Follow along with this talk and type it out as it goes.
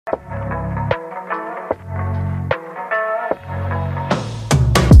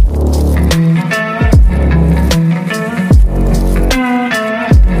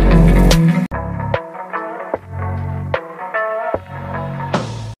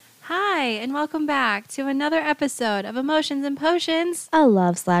Hi, and welcome back to another episode of Emotions and Potions. A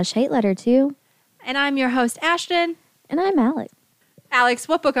love/hate letter to. And I'm your host, Ashton. And I'm Alex. Alex,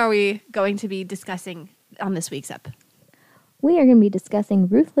 what book are we going to be discussing on this week's ep? We are going to be discussing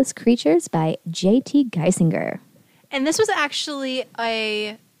Ruthless Creatures by J.T. Geissinger. And this was actually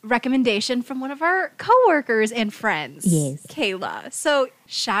a recommendation from one of our coworkers and friends. Yes. Kayla. So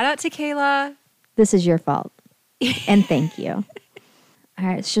shout out to Kayla. This is your fault. And thank you. All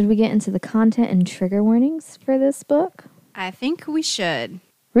right, should we get into the content and trigger warnings for this book? I think we should.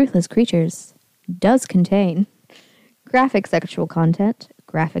 Ruthless Creatures does contain graphic sexual content,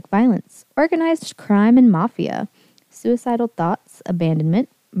 graphic violence, organized crime and mafia, suicidal thoughts, abandonment,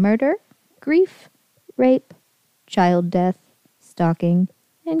 murder, grief, rape, child death, stalking,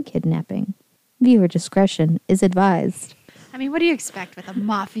 and kidnapping. Viewer discretion is advised. I mean, what do you expect with a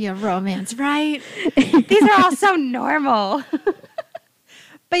mafia romance, right? These are all so normal.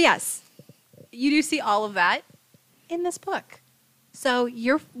 But yes, you do see all of that in this book. So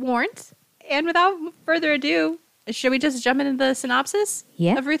you're warned. And without further ado, should we just jump into the synopsis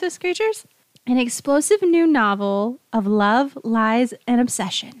of Ruthless Creatures? An explosive new novel of love, lies, and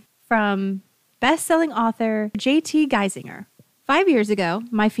obsession from best-selling author J.T. Geissinger. 5 years ago,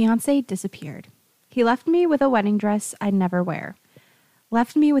 my fiancé disappeared. He left me with a wedding dress I'd never wear.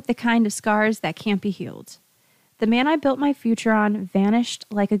 Left me with the kind of scars that can't be healed. The man I built my future on vanished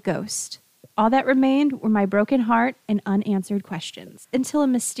like a ghost. All that remained were my broken heart and unanswered questions, until a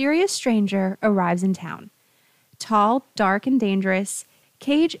mysterious stranger arrives in town. Tall, dark, and dangerous,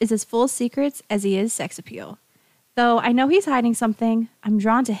 Cage is as full of secrets as he is sex appeal. Though I know he's hiding something, I'm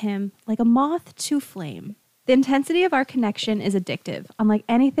drawn to him like a moth to flame. The intensity of our connection is addictive, unlike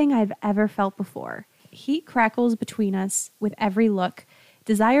anything I've ever felt before. Heat crackles between us with every look.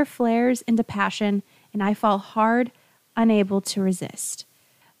 Desire flares into passion, and I fall hard, unable to resist.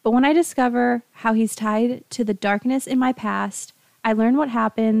 But when I discover how he's tied to the darkness in my past, I learn what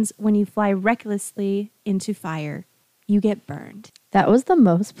happens when you fly recklessly into fire. You get burned. That was the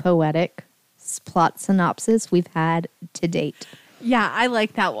most poetic plot synopsis we've had to date. Yeah, I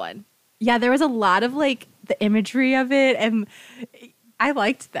like that one. Yeah, there was a lot of like the imagery of it, and I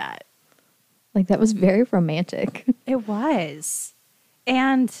liked that. Like, that was very romantic. It was.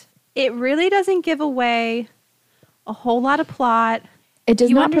 And it really doesn't give away a whole lot of plot. It does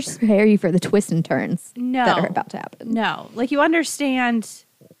not prepare you for the twists and turns that are about to happen. No. Like, you understand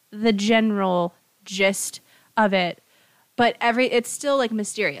the general gist of it, but it's still like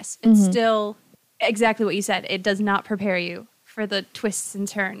mysterious. It's still exactly what you said. It does not prepare you for the twists and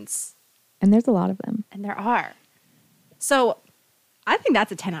turns. And there's a lot of them. And there are. So I think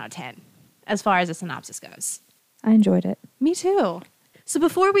that's a 10 out of 10 as far as a synopsis goes. I enjoyed it. Me too. So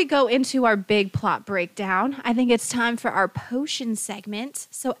before we go into our big plot breakdown, I think it's time for our potion segment.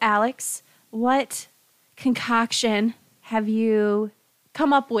 So Alex, what concoction have you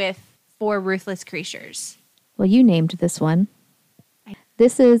come up with for Ruthless Creatures? Well, you named this one.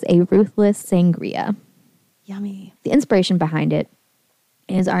 This is a Ruthless Sangria. Yummy. The inspiration behind it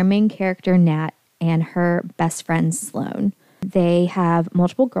is our main character, Nat, and her best friend, Sloane. They have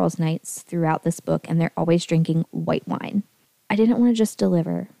multiple girls' nights throughout this book, and they're always drinking white wine. I didn't want to just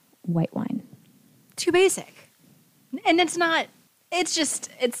deliver white wine. Too basic. And it's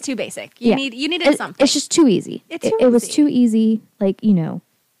too basic. You needed something. It's just too easy. It was too easy,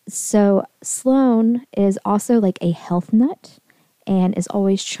 So Sloane is also like a health nut and is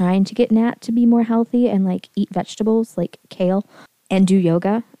always trying to get Nat to be more healthy and like eat vegetables like kale and do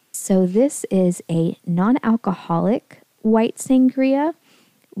yoga. So this is a non-alcoholic white sangria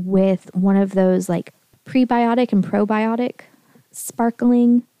with one of those like prebiotic and probiotic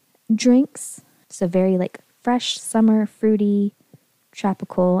sparkling drinks. So very like fresh, summer, fruity,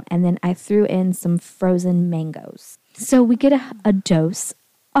 tropical. And then I threw in some frozen mangoes. So we get a dose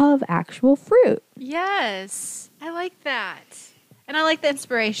of actual fruit. Yes, I like that. And I like the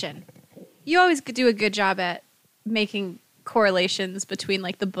inspiration. You always do a good job at making correlations between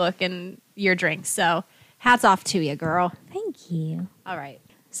like the book and your drinks. So hats off to you, girl. Thank you. All right.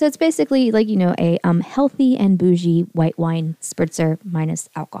 So it's basically like, a healthy and bougie white wine spritzer minus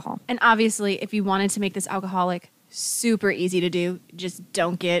alcohol. And obviously, if you wanted to make this alcoholic, super easy to do. Just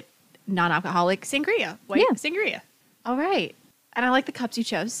don't get non-alcoholic sangria. Sangria. All right. And I like the cups you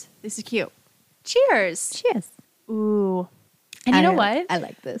chose. This is cute. Cheers. Cheers. Ooh. And you know what? I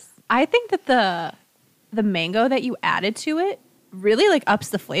like this. I think that the mango that you added to it really like ups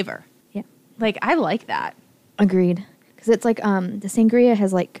the flavor. Yeah. Like, I like that. Agreed. Because it's like the sangria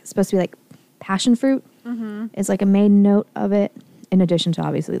has like supposed to be like passion fruit. Mm-hmm. It's like a main note of it, in addition to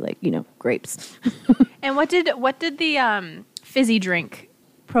obviously like grapes. And what did the fizzy drink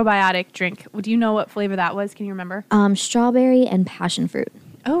probiotic drink. Do you know what flavor that was? Can you remember? Strawberry and passion fruit.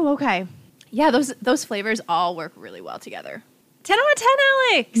 Oh, okay. Yeah, those flavors all work really well together. 10 out of 10,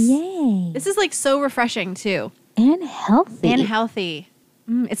 Alex. Yay. This is like so refreshing too. And healthy. And healthy.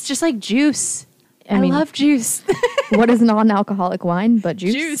 It's just like juice. I love juice. What is non-alcoholic wine but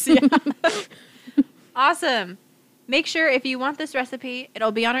juice? Juice, yeah. Awesome. Make sure if you want this recipe,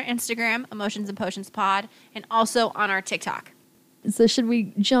 it'll be on our Instagram, Emotions and Potions Pod, and also on our TikTok. So should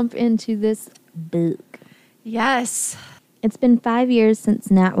we jump into this book? Yes. It's been 5 years since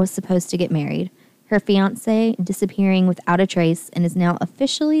Nat was supposed to get married. Her fiancé disappearing without a trace and is now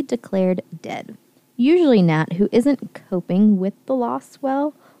officially declared dead. Usually Nat, who isn't coping with the loss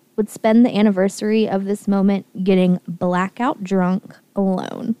well, would spend the anniversary of this moment getting blackout drunk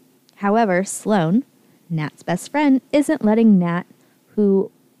alone. However, Sloane, Nat's best friend, isn't letting Nat,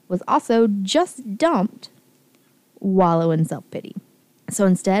 who was also just dumped, wallow in self-pity. So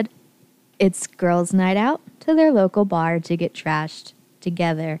instead, it's girls' night out to their local bar to get trashed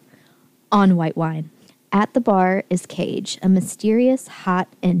together on white wine. At the bar is Cage, a mysterious, hot,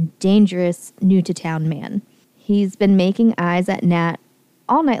 and dangerous new-to-town man. He's been making eyes at Nat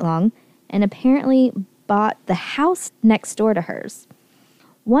all night long and apparently bought the house next door to hers.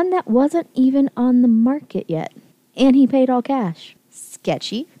 One that wasn't even on the market yet. And he paid all cash.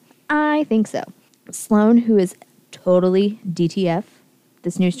 Sketchy? I think so. Sloane, who is totally DTF,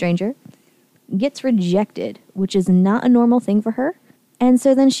 this new stranger, gets rejected, which is not a normal thing for her. And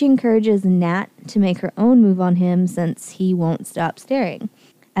so then she encourages Nat to make her own move on him since he won't stop staring.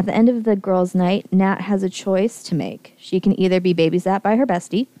 At the end of the girls' night, Nat has a choice to make. She can either be babysat by her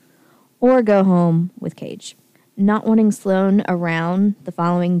bestie or go home with Cage. Not wanting Sloane around the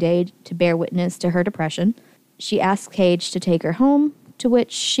following day to bear witness to her depression, she asks Cage to take her home, to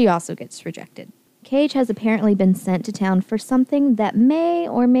which she also gets rejected. Cage has apparently been sent to town for something that may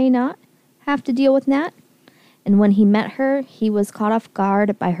or may not have to deal with Nat, and when he met her, he was caught off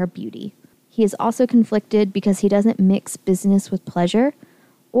guard by her beauty. He is also conflicted because he doesn't mix business with pleasure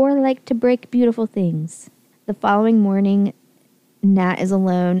or like to break beautiful things. The following morning, Nat is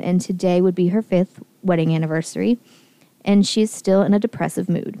alone, and today would be her 5th wedding anniversary, and she's still in a depressive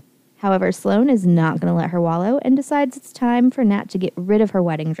mood. However, Sloane is not going to let her wallow and decides it's time for Nat to get rid of her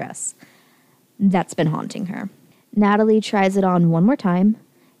wedding dress. That's been haunting her. Natalie tries it on one more time,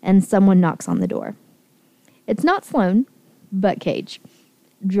 and someone knocks on the door. It's not Sloane, but Cage,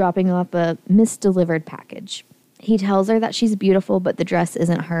 dropping off a misdelivered package. He tells her that she's beautiful, but the dress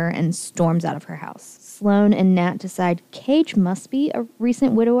isn't her, and storms out of her house. Sloane and Nat decide Cage must be a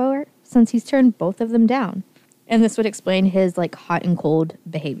recent widower since he's turned both of them down. And this would explain his hot and cold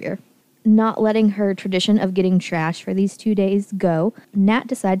behavior. Not letting her tradition of getting trash for these 2 days go, Nat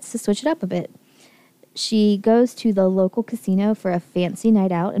decides to switch it up a bit. She goes to the local casino for a fancy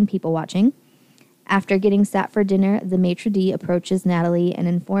night out and people watching. After getting sat for dinner, the maitre d' approaches Natalie and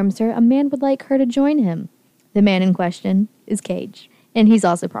informs her a man would like her to join him. The man in question is Cage, and he's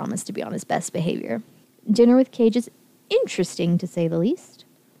also promised to be on his best behavior. Dinner with Cage is interesting, to say the least.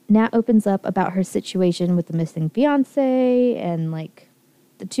 Nat opens up about her situation with the missing fiancé, and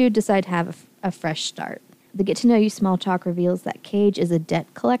the two decide to have a fresh start. The get-to-know-you small talk reveals that Cage is a debt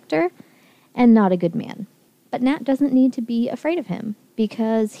collector and not a good man. But Nat doesn't need to be afraid of him,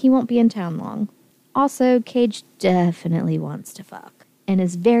 because he won't be in town long. Also, Cage definitely wants to fuck, and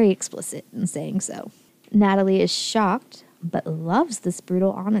is very explicit in saying so. Natalie is shocked, but loves this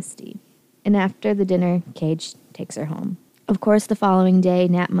brutal honesty. And after the dinner, Cage takes her home. Of course, the following day,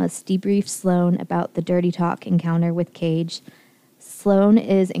 Nat must debrief Sloane about the dirty talk encounter with Cage. Sloane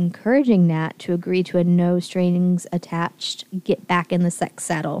is encouraging Nat to agree to a no strings attached, get back in the sex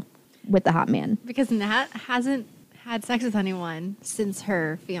saddle with the hot man. Because Nat hasn't had sex with anyone since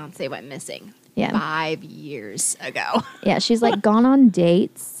her fiancé went missing. Yeah. 5 years ago. Yeah, she's gone on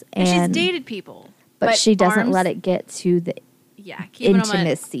dates. And she's dated people. But she doesn't let it get to the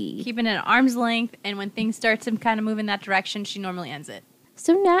intimacy. Keeping it at arm's length, and when things start to kind of move in that direction, she normally ends it.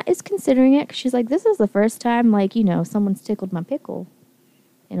 So Nat is considering it because she's like, this is the first time, someone's tickled my pickle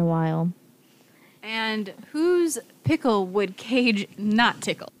in a while. And whose pickle would Cage not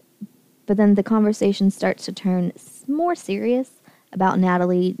tickle? But then the conversation starts to turn more serious about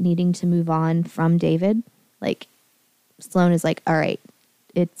Natalie needing to move on from David. Sloane is all right,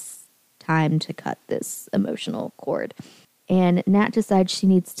 it's time to cut this emotional cord. And Nat decides she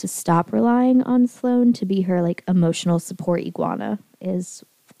needs to stop relying on Sloane to be her emotional support iguana, is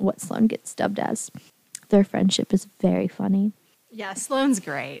what Sloane gets dubbed as. Their friendship is very funny. Yeah, Sloane's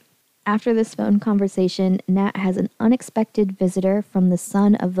great. After this phone conversation, Nat has an unexpected visitor from the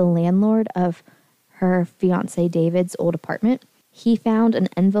son of the landlord of her fiancé David's old apartment. He found an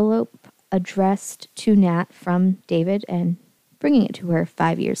envelope addressed to Nat from David and bringing it to her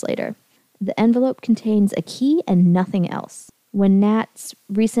 5 years later. The envelope contains a key and nothing else. When Nat's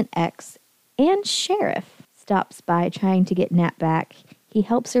recent ex and sheriff stops by trying to get Nat back, he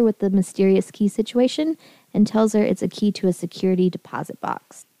helps her with the mysterious key situation and tells her it's a key to a security deposit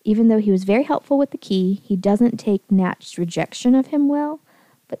box. Even though he was very helpful with the key, he doesn't take Nat's rejection of him well,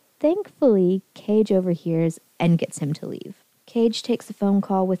 but thankfully, Cage overhears and gets him to leave. Cage takes a phone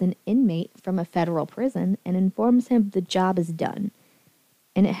call with an inmate from a federal prison and informs him the job is done.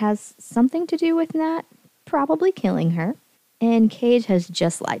 And it has something to do with Nat probably killing her. And Cage has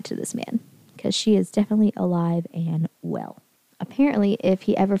just lied to this man, because she is definitely alive and well. Apparently, if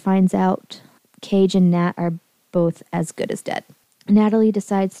he ever finds out, Cage and Nat are both as good as dead. Natalie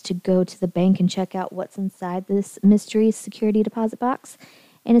decides to go to the bank and check out what's inside this mystery security deposit box,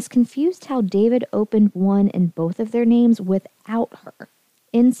 and is confused how David opened one in both of their names without her.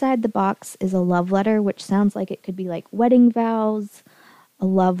 Inside the box is a love letter, which sounds like it could be like wedding vows, a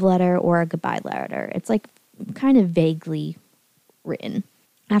love letter, or a goodbye letter. It's like kind of vaguely written.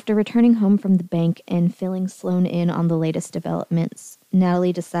 After returning home from the bank and filling Sloane in on the latest developments,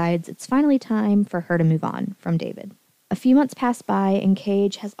 Natalie decides it's finally time for her to move on from David. A few months pass by and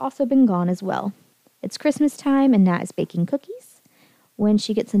Cage has also been gone as well. It's Christmas time and Nat is baking cookies when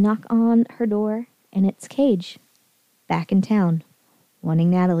she gets a knock on her door, and it's Cage, back in town, wanting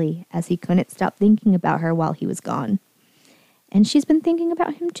Natalie, as he couldn't stop thinking about her while he was gone. And she's been thinking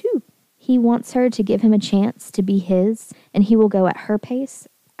about him too. He wants her to give him a chance to be his, and he will go at her pace.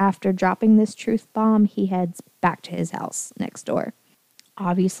 After dropping this truth bomb, he heads back to his house next door.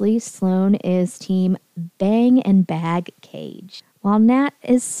 Obviously, Sloane is team bang and bag Cage, while Nat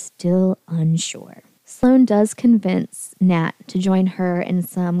is still unsure. Sloane does convince Nat to join her and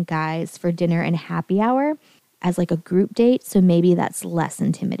some guys for dinner and happy hour as like a group date, so maybe that's less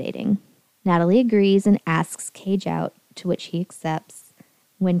intimidating. Natalie agrees and asks Cage out, to which he accepts.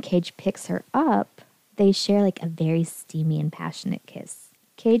 When Cage picks her up, they share like a very steamy and passionate kiss.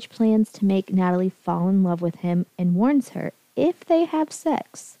 Cage plans to make Natalie fall in love with him and warns her if they have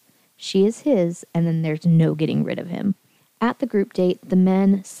sex, she is his, and then there's no getting rid of him. At the group date, the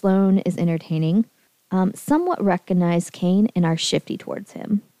men Sloane is entertaining somewhat recognize Kane and are shifty towards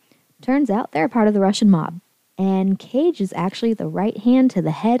him. Turns out they're part of the Russian mob, and Cage is actually the right hand to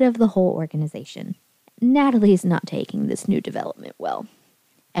the head of the whole organization. Natalie's not taking this new development well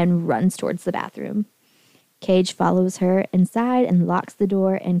and runs towards the bathroom. Cage follows her inside and locks the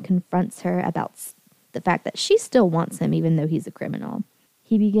door and confronts her about the fact that she still wants him even though he's a criminal.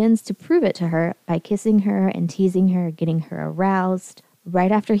 He begins to prove it to her by kissing her and teasing her, getting her aroused.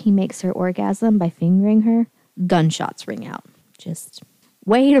 Right after he makes her orgasm by fingering her, gunshots ring out. Just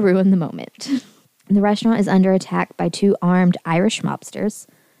way to ruin the moment. The restaurant is under attack by 2 armed Irish mobsters.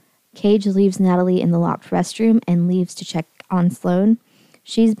 Cage leaves Natalie in the locked restroom and leaves to check on Sloane.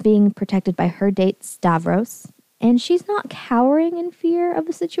 She's being protected by her date, Stavros. And she's not cowering in fear of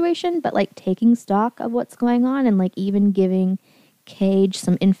the situation, but like taking stock of what's going on and like even giving Cage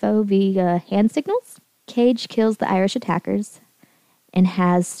some info via hand signals. Cage kills the Irish attackers and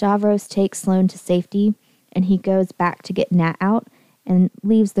has Stavros take Sloane to safety, and he goes back to get Nat out and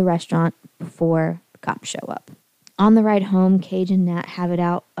leaves the restaurant before the cops show up. On the ride home, Cage and Nat have it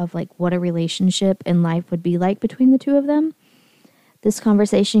out of like what a relationship in life would be like between the two of them. This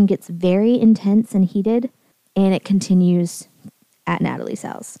conversation gets very intense and heated, and it continues at Natalie's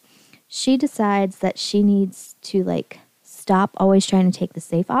house. She decides that she needs to like stop always trying to take the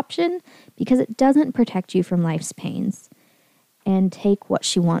safe option because it doesn't protect you from life's pains, and take what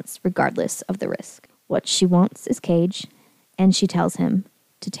she wants regardless of the risk. What she wants is Cage, and she tells him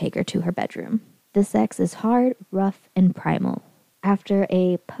to take her to her bedroom. The sex is hard, rough, and primal. After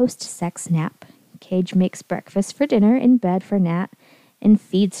a post-sex nap, Cage makes breakfast for dinner in bed for Nat and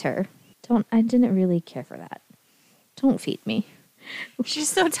feeds her. I didn't really care for that. Don't feed me. She's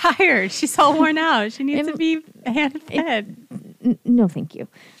so tired. She's all worn out. She needs to be fed. No, thank you.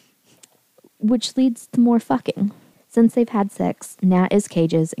 Which leads to more fucking. Since they've had sex, Nat is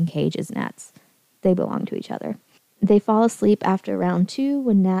Cage's and Cage is Nat's. They belong to each other. They fall asleep after round 2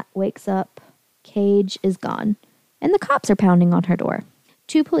 when Nat wakes up. Cage is gone, and the cops are pounding on her door.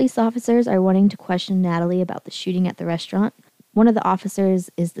 2 police officers are wanting to question Natalie about the shooting at the restaurant. One of the officers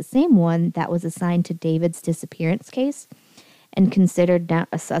is the same one that was assigned to David's disappearance case and considered Nat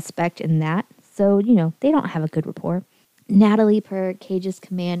a suspect in that, so, they don't have a good rapport. Natalie, per Cage's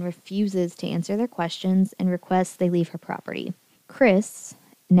command, refuses to answer their questions and requests they leave her property. Chris,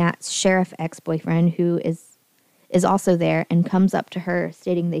 Nat's sheriff ex-boyfriend, who is also there and comes up to her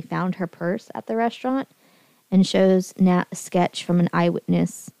stating they found her purse at the restaurant and shows Nat a sketch from an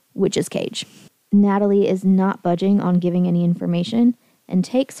eyewitness, which is Cage. Natalie is not budging on giving any information and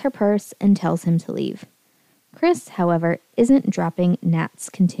takes her purse and tells him to leave. Chris, however, isn't dropping Nat's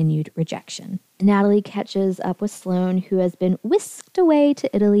continued rejection. Natalie catches up with Sloane, who has been whisked away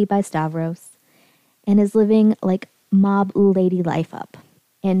to Italy by Stavros and is living like mob lady life up,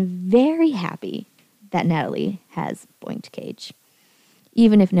 and very happy that Natalie has boinked Cage,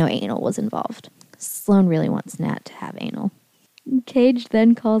 even if no anal was involved. Sloane really wants Nat to have anal. Cage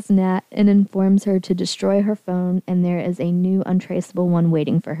then calls Nat and informs her to destroy her phone, and there is a new untraceable one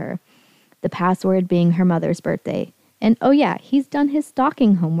waiting for her. The password being her mother's birthday. And oh yeah, he's done his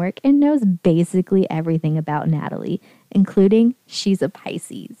stalking homework and knows basically everything about Natalie, including she's a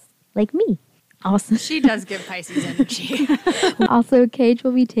Pisces, like me. Also, she does give Pisces energy. Also, Cage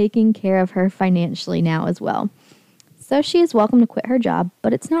will be taking care of her financially now as well. So she is welcome to quit her job,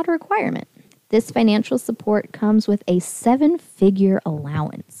 but it's not a requirement. This financial support comes with a 7-figure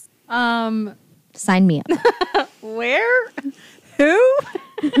allowance. Sign me up. Where? Who?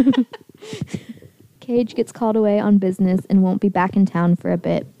 Cage gets called away on business and won't be back in town for a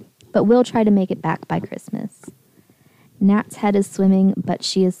bit, but will try to make it back by Christmas. Nat's head is swimming, but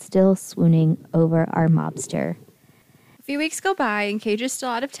she is still swooning over our mobster. A few weeks go by and Cage is still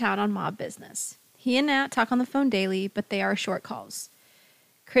out of town on mob business. He and Nat talk on the phone daily, but they are short calls.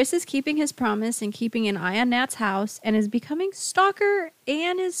 Chris is keeping his promise and keeping an eye on Nat's house and is becoming stalker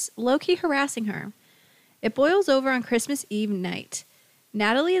and is low-key harassing her. It boils over on Christmas Eve night.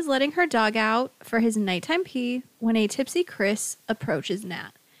 Natalie is letting her dog out for his nighttime pee when a tipsy Chris approaches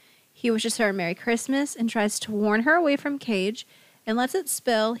Nat. He wishes her a Merry Christmas and tries to warn her away from Cage and lets it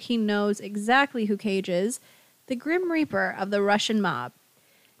spill he knows exactly who Cage is, the Grim Reaper of the Russian mob.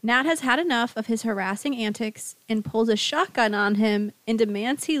 Nat has had enough of his harassing antics and pulls a shotgun on him and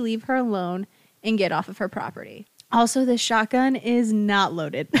demands he leave her alone and get off of her property. Also, this shotgun is not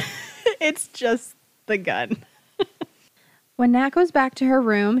loaded. It's just the gun. When Nat goes back to her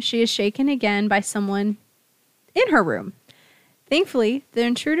room, she is shaken again by someone in her room. Thankfully, the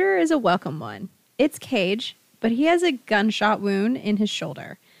intruder is a welcome one. It's Cage, but he has a gunshot wound in his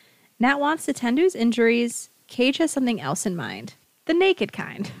shoulder. Nat wants to tend to his injuries. Cage has something else in mind. The naked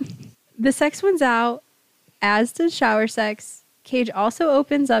kind. The sex wins out, as does shower sex. Cage also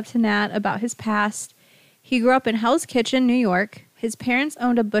opens up to Nat about his past. He grew up in Hell's Kitchen, New York. His parents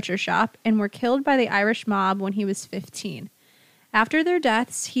owned a butcher shop and were killed by the Irish mob when he was 15. After their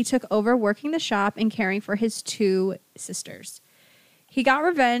deaths, he took over working the shop and caring for his 2 sisters. He got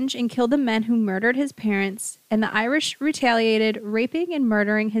revenge and killed the men who murdered his parents, and the Irish retaliated, raping and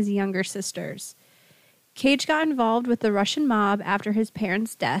murdering his younger sisters. Cage got involved with the Russian mob after his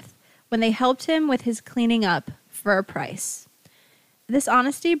parents' death when they helped him with his cleaning up for a price. This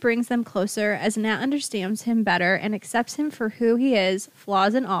honesty brings them closer as Nat understands him better and accepts him for who he is,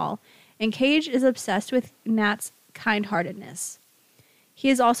 flaws and all, and Cage is obsessed with Nat's kind-heartedness. He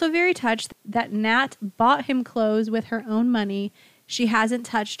is also very touched that Nat bought him clothes with her own money. She hasn't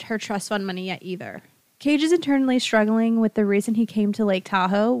touched her trust fund money yet either. Cage is internally struggling with the reason he came to Lake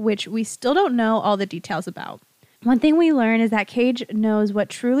Tahoe, which we still don't know all the details about. One thing we learn is that Cage knows what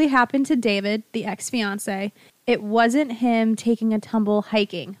truly happened to David, the ex-fiancé. It wasn't him taking a tumble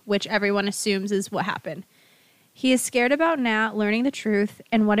hiking, which everyone assumes is what happened. He is scared about Nat learning the truth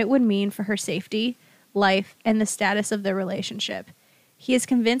and what it would mean for her safety, life, and the status of their relationship. He is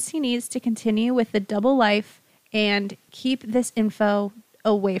convinced he needs to continue with the double life and keep this info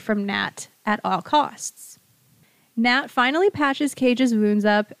away from Nat at all costs. Nat finally patches Cage's wounds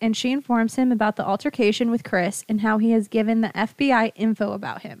up, and she informs him about the altercation with Chris and how he has given the FBI info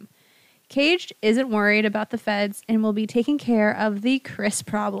about him. Cage isn't worried about the feds and will be taking care of the Chris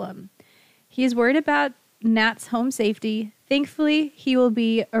problem. He is worried about Nat's home safety. Thankfully, he will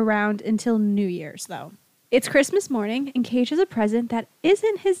be around until New Year's, though. It's Christmas morning, and Cage has a present that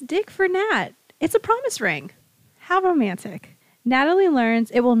isn't his dick for Nat. It's a promise ring. How romantic. Natalie learns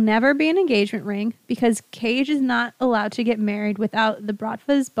it will never be an engagement ring because Cage is not allowed to get married without the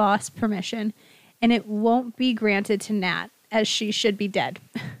Bratva's boss permission, and it won't be granted to Nat, as she should be dead.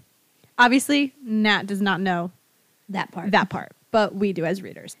 Obviously, Nat does not know that part, but we do as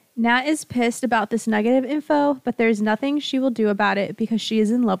readers. Nat is pissed about this negative info, but there's nothing she will do about it because she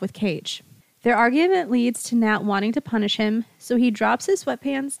is in love with Cage. Their argument leads to Nat wanting to punish him, so he drops his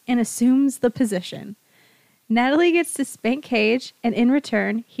sweatpants and assumes the position. Natalie gets to spank Cage, and in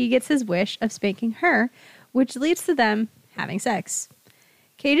return, he gets his wish of spanking her, which leads to them having sex.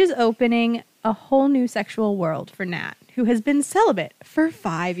 Cage is opening a whole new sexual world for Nat, who has been celibate for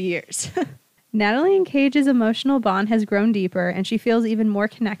 5 years. Natalie and Cage's emotional bond has grown deeper, and she feels even more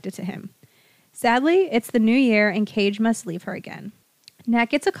connected to him. Sadly, it's the new year and Cage must leave her again. Nat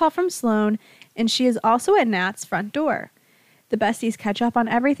gets a call from Sloane, and she is also at Nat's front door. The besties catch up on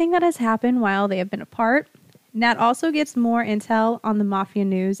everything that has happened while they have been apart. Nat also gets more intel on the mafia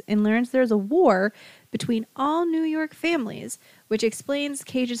news and learns there's a war between all New York families, which explains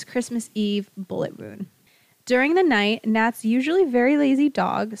Cage's Christmas Eve bullet wound. During the night, Nat's usually very lazy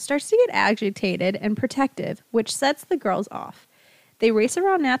dog starts to get agitated and protective, which sets the girls off. They race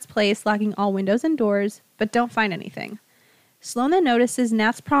around Nat's place, locking all windows and doors, but don't find anything. Sloane then notices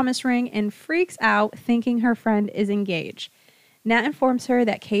Nat's promise ring and freaks out, thinking her friend is engaged. Nat informs her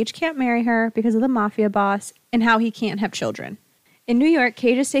that Cage can't marry her because of the mafia boss and how he can't have children. In New York,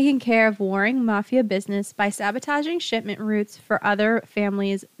 Cage is taking care of warring mafia business by sabotaging shipment routes for other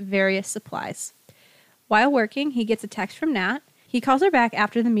families' various supplies. While working, he gets a text from Nat. He calls her back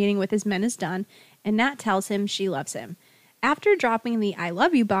after the meeting with his men is done, and Nat tells him she loves him. After dropping the I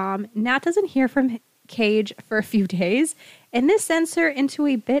love you bomb, Nat doesn't hear from Cage for a few days, and this sends her into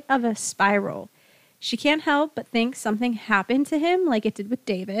a bit of a spiral. She can't help but think something happened to him like it did with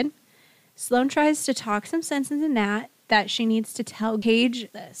David. Sloane tries to talk some sense into Nat that she needs to tell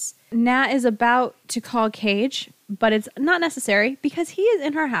Cage this. Nat is about to call Cage, but it's not necessary because he is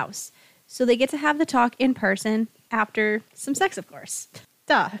in her house. So they get to have the talk in person after some sex, of course.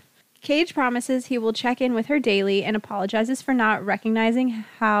 Duh. Cage promises he will check in with her daily and apologizes for not recognizing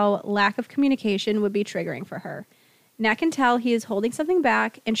how lack of communication would be triggering for her. Nat can tell he is holding something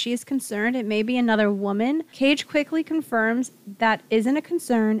back, and she is concerned it may be another woman. Cage quickly confirms that isn't a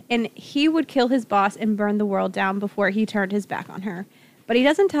concern, and he would kill his boss and burn the world down before he turned his back on her. But he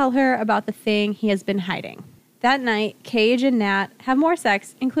doesn't tell her about the thing he has been hiding. That night, Cage and Nat have more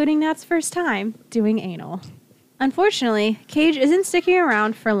sex, including Nat's first time doing anal. Unfortunately, Cage isn't sticking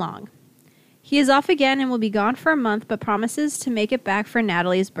around for long. He is off again and will be gone for a month, but promises to make it back for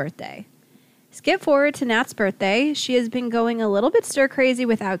Natalie's birthday. Skip forward to Nat's birthday. She has been going a little bit stir-crazy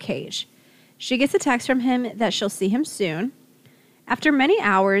without Cage. She gets a text from him that she'll see him soon. After many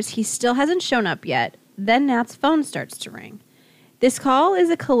hours, he still hasn't shown up yet. Then Nat's phone starts to ring. This call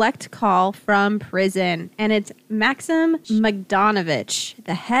is a collect call from prison, and it's Maxim Bogdanovich,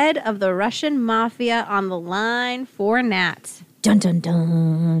 the head of the Russian mafia, on the line for Nat. Dun dun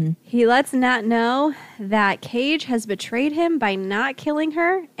dun. He lets Nat know that Cage has betrayed him by not killing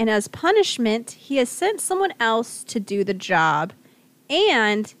her, and as punishment, he has sent someone else to do the job,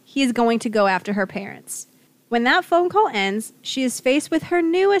 and he is going to go after her parents. When that phone call ends, she is faced with her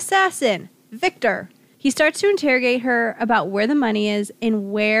new assassin, Victor. He starts to interrogate her about where the money is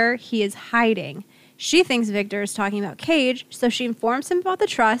and where he is hiding. She thinks Victor is talking about Cage, so she informs him about the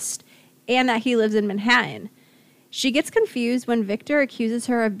trust and that he lives in Manhattan. She gets confused when Victor accuses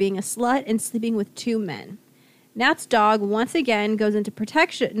her of being a slut and sleeping with two men. Nat's dog once again goes into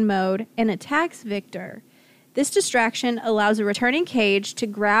protection mode and attacks Victor. This distraction allows a returning Cage to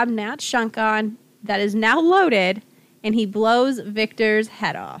grab Nat's shotgun that is now loaded, and he blows Victor's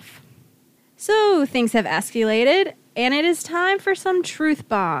head off. So things have escalated, and it is time for some truth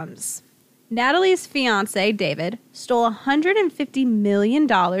bombs. Natalie's fiancé, David, stole $150 million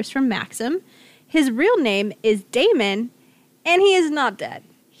from Maxim. His real name is Damon, and he is not dead.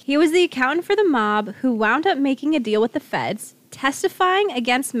 He was the accountant for the mob who wound up making a deal with the feds, testifying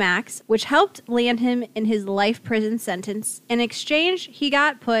against Max, which helped land him in his life prison sentence. In exchange, he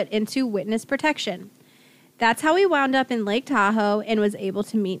got put into witness protection. That's how he wound up in Lake Tahoe and was able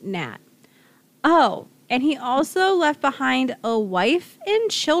to meet Nat. Oh, and he also left behind a wife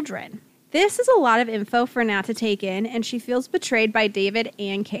and children. This is a lot of info for Nat to take in, and she feels betrayed by David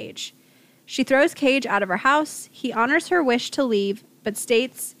and Cage. She throws Cage out of her house. He honors her wish to leave, but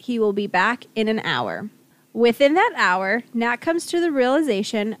states he will be back in an hour. Within that hour, Nat comes to the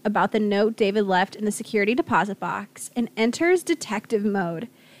realization about the note David left in the security deposit box and enters detective mode.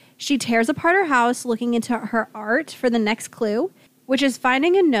 She tears apart her house, looking into her art for the next clue, which is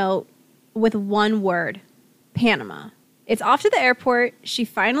finding a note with one word: Panama. It's off to the airport. She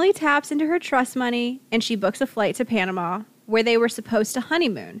finally taps into her trust money, and she books a flight to Panama, where they were supposed to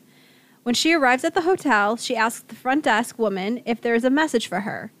honeymoon. When she arrives at the hotel, she asks the front desk woman if there is a message for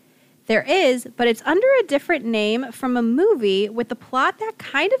her. There is, but it's under a different name from a movie with a plot that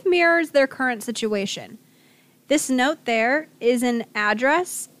kind of mirrors their current situation. This note there is an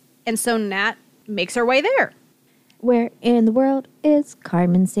address, and so Nat makes her way there. Where in the world is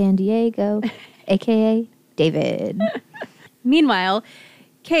Carmen Sandiego, a.k.a. David? Meanwhile,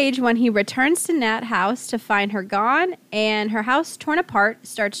 Cage, when he returns to Nat's house to find her gone and her house torn apart,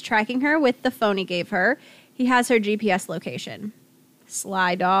 starts tracking her with the phone he gave her. He has her GPS location.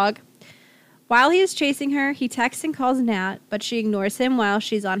 Sly dog. While he is chasing her, he texts and calls Nat, but she ignores him while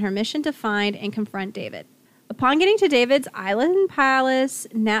she's on her mission to find and confront David. Upon getting to David's island palace,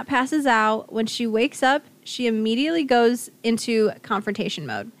 Nat passes out. When she wakes up, she immediately goes into confrontation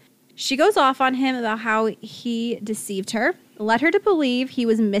mode. She goes off on him about how he deceived her, led her to believe he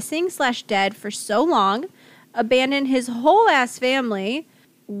was missing/dead for so long, abandoned his whole ass family.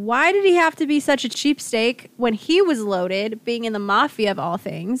 Why did he have to be such a cheapskate when he was loaded, being in the mafia of all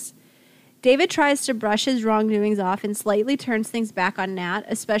things? David tries to brush his wrongdoings off and slightly turns things back on Nat,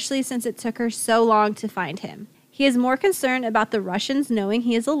 especially since it took her so long to find him. He is more concerned about the Russians knowing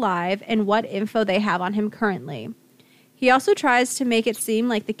he is alive and what info they have on him currently. He also tries to make it seem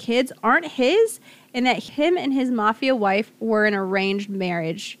like the kids aren't his and that him and his mafia wife were an arranged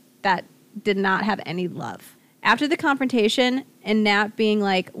marriage that did not have any love. After the confrontation and Nat being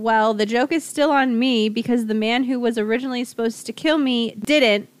like, well, the joke is still on me because the man who was originally supposed to kill me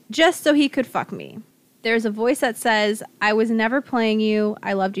didn't, just so he could fuck me. There's a voice that says, I was never playing you.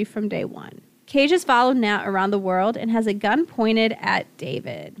 I loved you from day one. Cage has followed Nat around the world and has a gun pointed at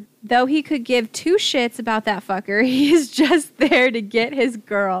David. Though he could give two shits about that fucker, he is just there to get his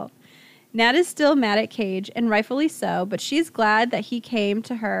girl. Nat is still mad at Cage, and rightfully so, but she's glad that he came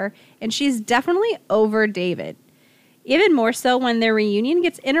to her, and she's definitely over David. Even more so when their reunion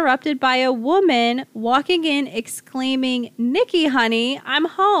gets interrupted by a woman walking in exclaiming, Nikki, honey, I'm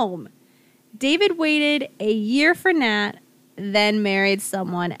home. David waited a year for Nat, then married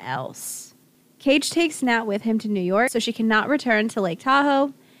someone else. Cage takes Nat with him to New York so she cannot return to Lake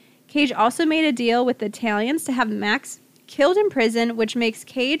Tahoe. Cage also made a deal with the Italians to have Max killed in prison, which makes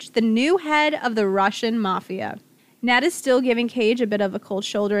Cage the new head of the Russian mafia. Nat is still giving Cage a bit of a cold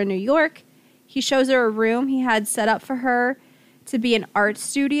shoulder in New York. He shows her a room he had set up for her to be an art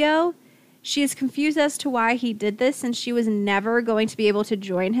studio. She is confused as to why he did this since she was never going to be able to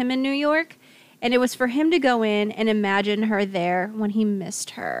join him in New York, and it was for him to go in and imagine her there when he missed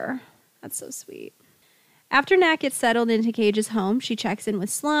her. That's so sweet. After Nat gets settled into Cage's home, she checks in with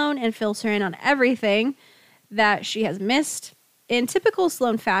Sloane and fills her in on everything that she has missed. In typical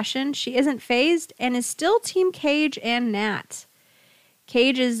Sloane fashion, she isn't fazed and is still Team Cage and Nat.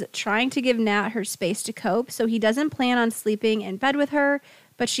 Cage is trying to give Nat her space to cope, so he doesn't plan on sleeping in bed with her,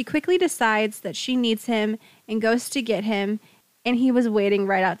 but she quickly decides that she needs him and goes to get him, and he was waiting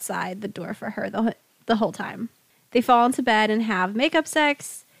right outside the door for her the whole time. They fall into bed and have makeup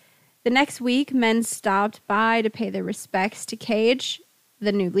sex. The next week, men stopped by to pay their respects to Cage,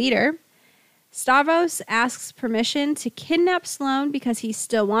 the new leader. Stavros asks permission to kidnap Sloane because he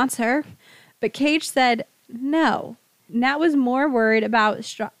still wants her, but Cage said no. Nat was more worried about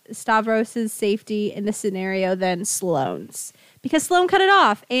Stavros' safety in the scenario than Sloane's, because Sloane cut it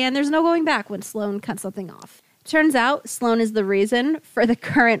off, and there's no going back when Sloane cuts something off. Turns out Sloane is the reason for the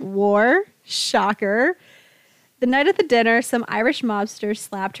current war. Shocker. The night at the dinner, some Irish mobsters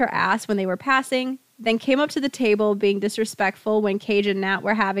slapped her ass when they were passing, then came up to the table being disrespectful when Cage and Nat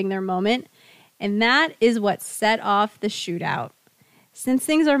were having their moment, and that is what set off the shootout. Since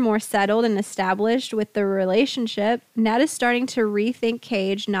things are more settled and established with the relationship, Nat is starting to rethink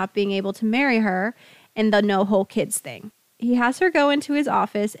Cage not being able to marry her and the no whole kids thing. He has her go into his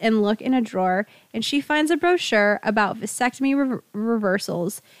office and look in a drawer, and she finds a brochure about vasectomy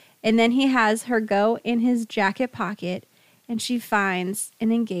reversals, and then he has her go in his jacket pocket, and she finds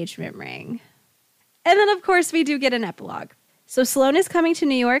an engagement ring. And then, of course, we do get an epilogue. So Sloane is coming to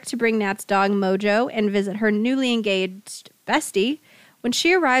New York to bring Nat's dog Mojo and visit her newly engaged bestie. When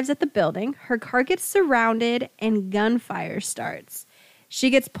she arrives at the building, her car gets surrounded and gunfire starts. She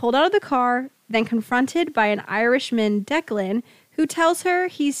gets pulled out of the car, then confronted by an Irishman, Declan, who tells her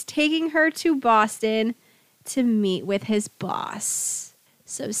he's taking her to Boston to meet with his boss.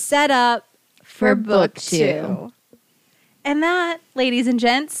 So set up for book 2. And that, ladies and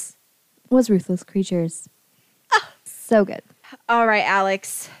gents, was Ruthless Creatures. So good. All right,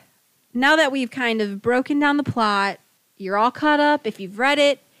 Alex. Now that we've kind of broken down the plot, you're all caught up if you've read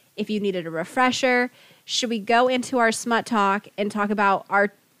it, if you needed a refresher, should we go into our smut talk and talk about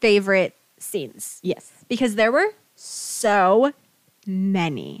our favorite scenes? Yes. Because there were so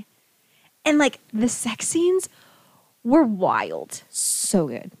many. And, like, the sex scenes were wild. So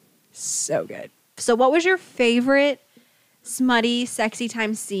good. So good. So what was your favorite smutty, sexy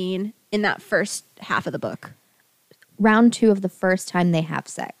time scene in that first half of the book? Round 2 of the first time they have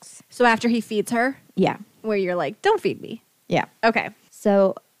sex. So after he feeds her? Yeah. Where you're like, don't feed me. Yeah. Okay.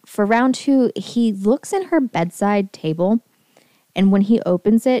 So for round 2, he looks in her bedside table, and when he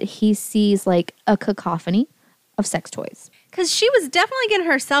opens it, he sees like a cacophony of sex toys. Because she was definitely getting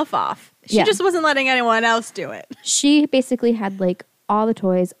herself off. She just wasn't letting anyone else do it. She basically had like all the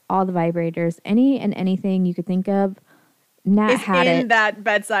toys, all the vibrators, any and anything you could think of. Nat had it in that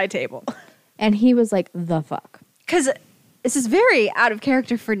bedside table. And he was like, the fuck? Because this is very out of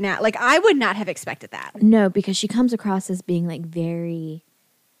character for Nat. Like, I would not have expected that. No, because she comes across as being like very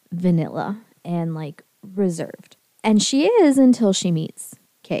vanilla and like reserved. And she is until she meets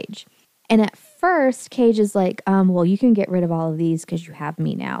Cage. And at first, Cage is like, well, you can get rid of all of these because you have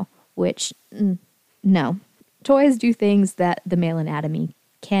me now. Which, no. Toys do things that the male anatomy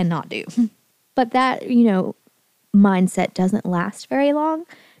cannot do. But that, mindset doesn't last very long.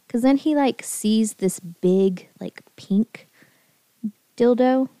 Because then he, like, sees this big, like, pink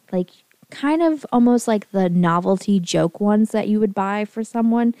dildo. Like, kind of almost like the novelty joke ones that you would buy for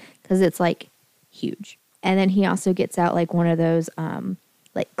someone. Because it's, like, huge. And then he also gets out, like, one of those,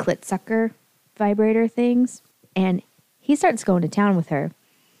 like, clit sucker vibrator things. And he starts going to town with her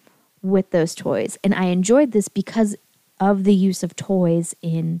with those toys. And I enjoyed this because of the use of toys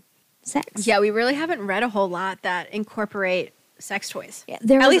in sex. Yeah, we really haven't read a whole lot that incorporate sex toys. Yeah,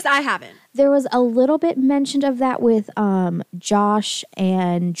 at least I haven't. There was a little bit mentioned of that with Josh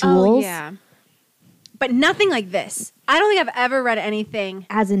and Jules. Oh, yeah. But nothing like this. I don't think I've ever read anything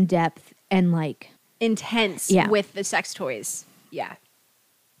as in depth and like intense with the sex toys. Yeah.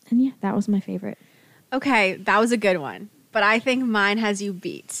 And yeah, that was my favorite. Okay, that was a good one. But I think mine has you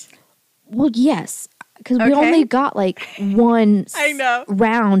beat. Well, yes, because we only got like one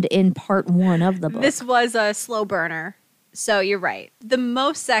round in part 1 of the book. This was a slow burner. So you're right. The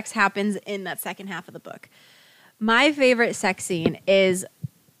most sex happens in that second half of the book. My favorite sex scene is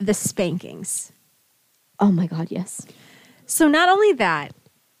the spankings. Oh my God, yes. So not only that,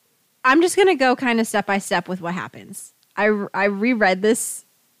 I'm just going to go kind of step by step with what happens. I reread this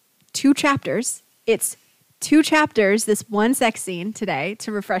 2 chapters. It's 2 chapters, this one sex scene today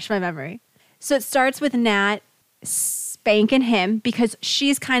to refresh my memory. So it starts with Nat spanking him because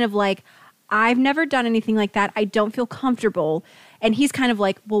she's kind of like, I've never done anything like that. I don't feel comfortable. And he's kind of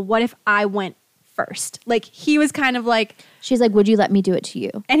like, well, what if I went first? Like, he was kind of like... She's like, would you let me do it to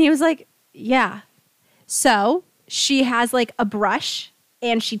you? And he was like, yeah. So she has like a brush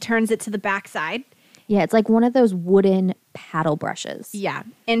and she turns it to the backside. Yeah, it's like one of those wooden paddle brushes. Yeah.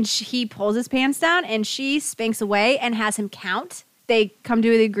 And he pulls his pants down and she spanks away and has him count. They come to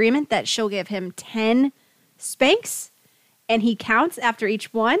the agreement that she'll give him 10 spanks and he counts after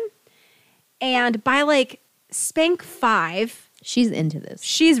each one. And by like spank 5... She's into this.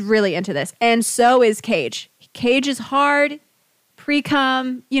 She's really into this. And so is Cage. Cage is hard,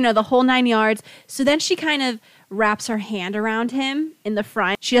 pre-cum, the whole 9 yards. So then she kind of wraps her hand around him in the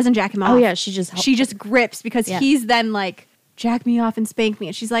front. She doesn't jack him off. Oh, yeah. She just grips because he's then like, jack me off and spank me.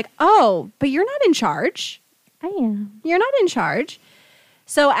 And she's like, oh, but you're not in charge. I am. You're not in charge.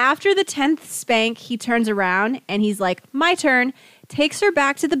 So after the 10th spank, he turns around and he's like, my turn, takes her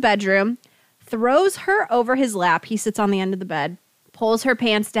back to the bedroom, throws her over his lap. He sits on the end of the bed, pulls her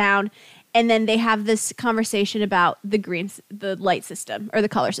pants down, and then they have this conversation about the light system or the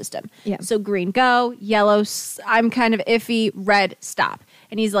color system. Yeah. So green, go, yellow, I'm kind of iffy, red, stop.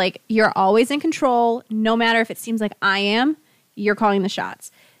 And he's like, you're always in control. No matter if it seems like I am, you're calling the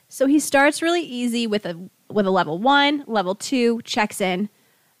shots. So he starts really easy with a level 1, level 2, checks in.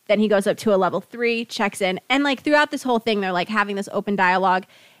 Then he goes up to a level 3, checks in. And like throughout this whole thing, they're like having this open dialogue.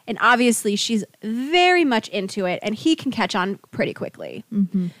 And obviously, she's very much into it, and he can catch on pretty quickly.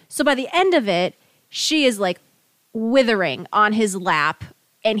 Mm-hmm. So by the end of it, she is like withering on his lap,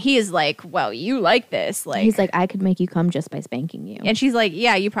 and he is like, well, you like this. Like, he's like, I could make you come just by spanking you. And she's like,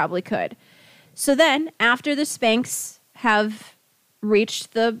 yeah, you probably could. So then, after the spanks have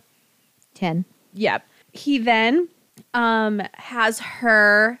reached the 10. Yep. He then has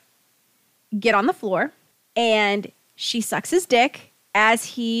her get on the floor, and she sucks his dick as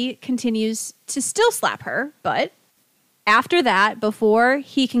he continues to still slap her. But after that, before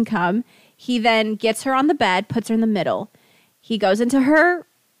he can come, he then gets her on the bed, puts her in the middle. He goes into her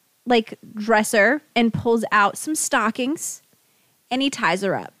like dresser and pulls out some stockings and he ties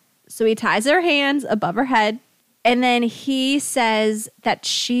her up. So he ties her hands above her head, and then he says that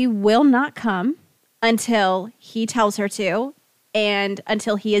she will not come until he tells her to and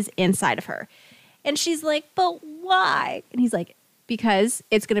until he is inside of her. And she's like, but why? And he's like, because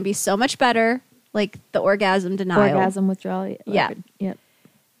it's going to be so much better, like the orgasm denial. Orgasm withdrawal. Yeah. Yep.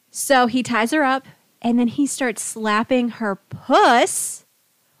 So he ties her up, and then he starts slapping her puss,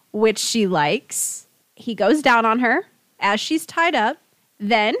 which she likes. He goes down on her as she's tied up.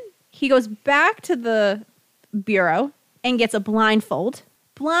 Then he goes back to the bureau and gets a blindfold.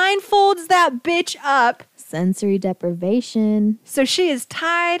 Blindfolds that bitch up. Sensory deprivation. So she is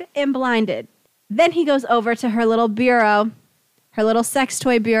tied and blinded. Then he goes over to her little bureau, her little sex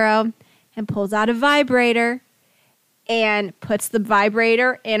toy bureau and pulls out a vibrator and puts the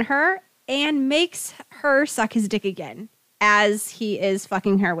vibrator in her and makes her suck his dick again as he is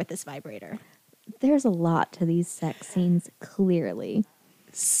fucking her with this vibrator. There's a lot to these sex scenes, clearly.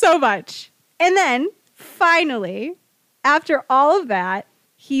 So much. And then, finally, after all of that,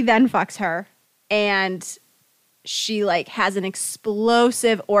 he then fucks her and she like has an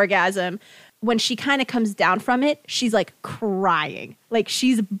explosive orgasm. When she kind of comes down from it, she's like crying. Like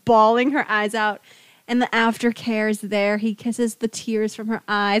she's bawling her eyes out. And the aftercare is there. He kisses the tears from her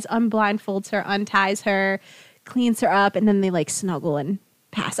eyes, unblindfolds her, unties her, cleans her up, and then they like snuggle and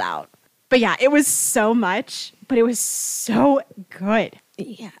pass out. But yeah, it was so much, but it was so good.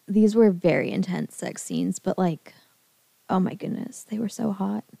 Yeah, these were very intense sex scenes, but like, oh my goodness, they were so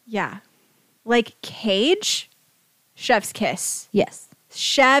hot. Yeah. Like Cage, chef's kiss. Yes.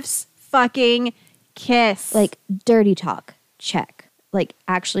 Chef's fucking kiss. Like dirty talk, check. Like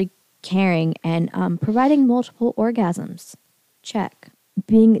actually caring and providing multiple orgasms, check.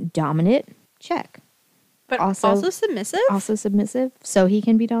 Being dominant, check. But also submissive? Also submissive, so he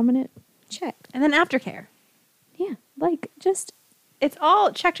can be dominant, check. And then aftercare. Yeah, like just... It's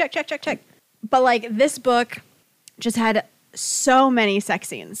all check, check, check, check, check. But like this book just had so many sex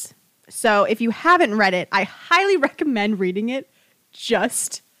scenes. So if you haven't read it, I highly recommend reading it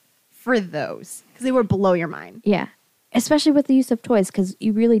just for those. Because they will blow your mind. Yeah. Especially with the use of toys, because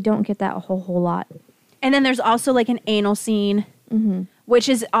you really don't get that a whole lot. And then there's also like an anal scene, which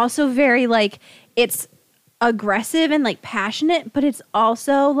is also very like, it's aggressive and like passionate, but it's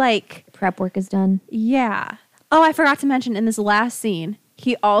also like... Prep work is done. Yeah. Oh, I forgot to mention in this last scene,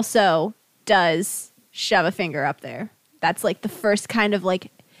 he also does shove a finger up there. That's like the first kind of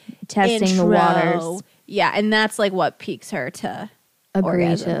like testing intro. The waters. Yeah, and that's like what piques her to agree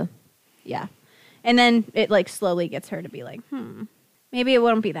orgasm. to. Yeah. And then it like slowly gets her to be like, maybe it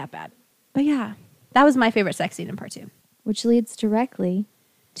wouldn't be that bad. But yeah, that was my favorite sex scene in part 2. Which leads directly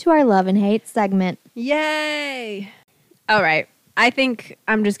to our love and hate segment. Yay! All right. I think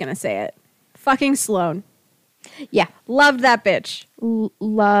I'm just going to say it. Fucking Sloane. Yeah. Loved that bitch.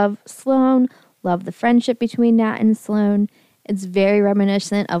 Love Sloane. Love the friendship between Nat and Sloane. It's very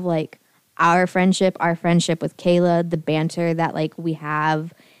reminiscent of like our friendship with Kayla, the banter that like we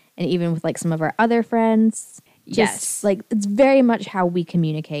have, and even with like some of our other friends. Just like it's very much how we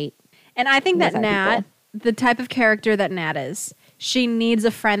communicate. And I think that Nat, the type of character that Nat is, she needs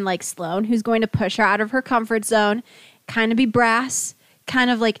a friend like Sloane who's going to push her out of her comfort zone, kind of be brass,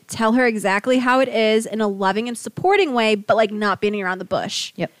 kind of like tell her exactly how it is in a loving and supporting way, but like not beating around the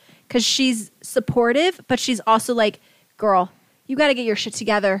bush. Yep. Because she's supportive, but she's also like, girl, you got to get your shit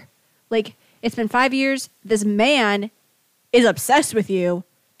together. Like, it's been 5 years. This man is obsessed with you.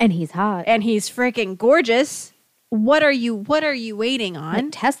 And he's hot. And he's freaking gorgeous. What are you waiting on? Like,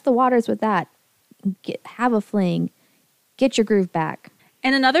 test the waters with that. Have a fling. Get your groove back.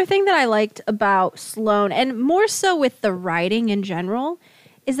 And another thing that I liked about Sloane, and more so with the writing in general,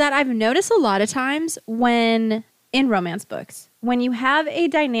 is that I've noticed a lot of times when, in romance books, when you have a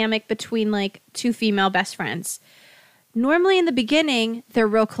dynamic between like two female best friends, normally in the beginning, they're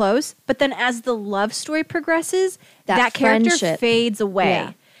real close, but then as the love story progresses, that character fades away.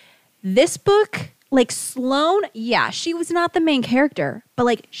 Yeah. This book, like Sloane, yeah, she was not the main character, but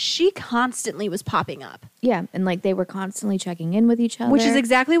like she constantly was popping up. Yeah, and like they were constantly checking in with each other. Which is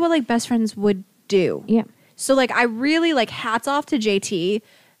exactly what like best friends would do. Yeah. So like I really like hats off to JT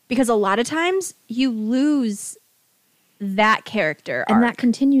because a lot of times you lose that character and arc. that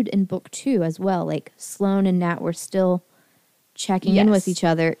continued in book 2 as well. Like Sloane and Nat were still checking in with each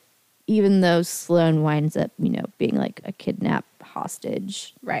other, even though Sloane winds up, being like a kidnap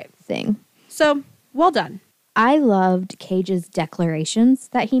hostage thing. So well done. I loved Cage's declarations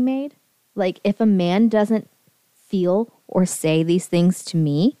that he made. Like, if a man doesn't feel or say these things to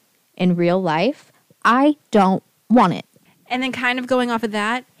me in real life, I don't want it. And then kind of going off of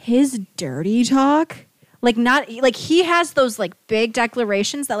that, his dirty talk, he has those like big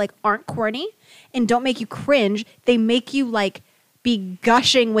declarations that like aren't corny and don't make you cringe. They make you like be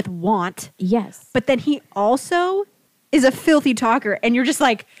gushing with want. Yes. But then he also is a filthy talker and you're just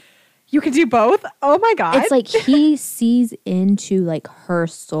like, you can do both? Oh my God. It's like he sees into like her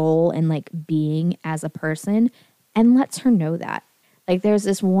soul and like being as a person and lets her know that. Like there's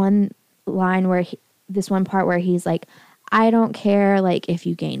this one line where this one part where he's like, I don't care like if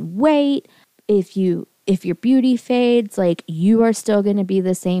you gain weight, if your beauty fades, like you are still going to be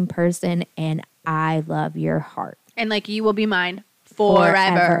the same person and I love your heart. And like you will be mine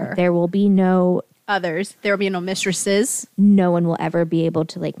forever. There will be no others. There will be no mistresses. No one will ever be able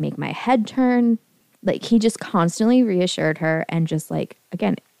to like make my head turn Like, he just constantly reassured her and just like,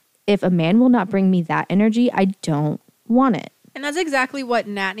 again, if a man will not bring me that energy, I don't want it. And that's exactly what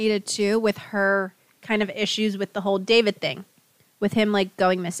Nat needed too, with her kind of issues with the whole David thing, with him like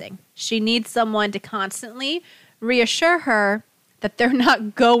going missing. She needs someone to constantly reassure her that they're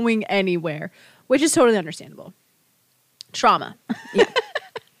not going anywhere, which is totally understandable. Trauma. Yeah.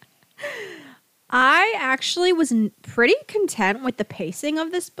 I actually was pretty content with the pacing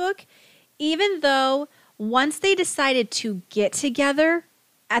of this book, even though once they decided to get together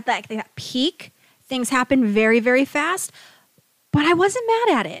at that peak, things happened very, very fast. But I wasn't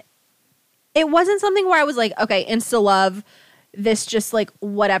mad at it. It wasn't something where I was like, okay, insta love, this just like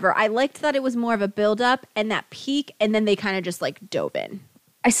whatever. I liked that it was more of a build up and that peak, and then they kind of just like dove in.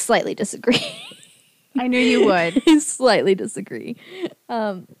 I slightly disagree. I knew you would. I slightly disagree.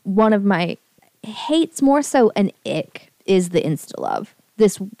 One of my hates, more so an ick, is the insta love.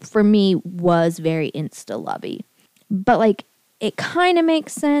 This for me was very insta lovey, but like it kind of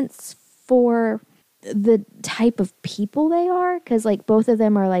makes sense for the type of people they are, because like both of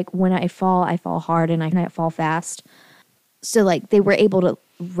them are like, when I fall hard, and I fall fast. So like they were able to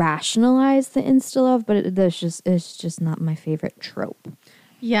rationalize the insta love, but it's just not my favorite trope.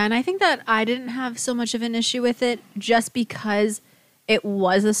 Yeah, and I think that I didn't have so much of an issue with it just because it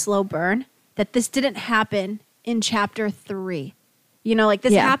was a slow burn, that this didn't happen in chapter 3. You know, like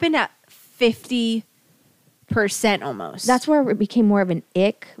this happened at 50% almost. That's where it became more of an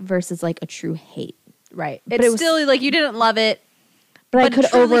ick versus like a true hate. Right. But it was still like you didn't love it, but I could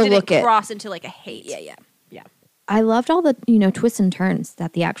overlook didn't it. Cross into like a hate. Yeah. I loved all the, twists and turns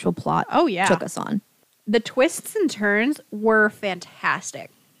that the actual plot took us on. The twists and turns were fantastic.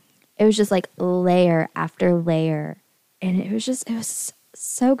 It was just like layer after layer. And it was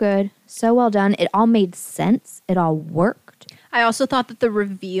so good. So well done. It all made sense. It all worked. I also thought that the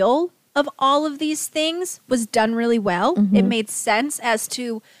reveal of all of these things was done really well. Mm-hmm. It made sense as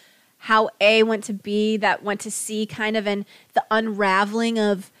to how A went to B, that went to C kind of, and the unraveling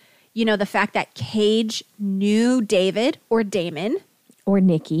of, the fact that Cage knew David or Damon. Or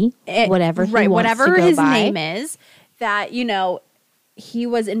Nikki, whatever he wants whatever to go his by. name is, that, he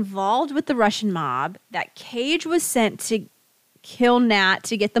was involved with the Russian mob, that Cage was sent to kill Nat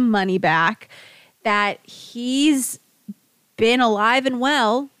to get the money back, that he's been alive and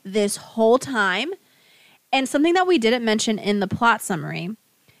well this whole time. And something that we didn't mention in the plot summary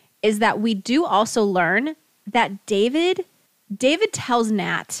is that we do also learn that David tells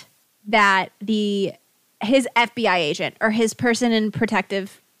Nat that his FBI agent or his person in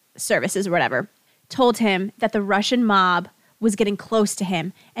protective services or whatever told him that the Russian mob was getting close to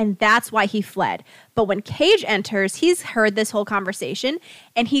him, and that's why he fled. But when Cage enters, he's heard this whole conversation,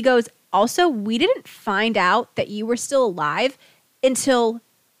 and he goes, also, we didn't find out that you were still alive until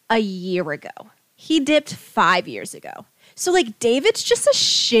a year ago. He dipped 5 years ago. So, like, David's just a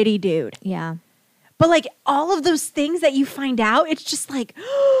shitty dude. Yeah. But, like, all of those things that you find out, it's just like,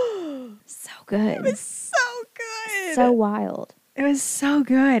 so good. It was so good. So wild. It was so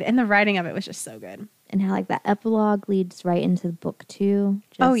good. And the writing of it was just so good. And how, like, that epilogue leads right into the book, too.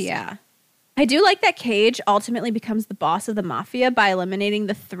 Oh, yeah. I do like that Cage ultimately becomes the boss of the mafia by eliminating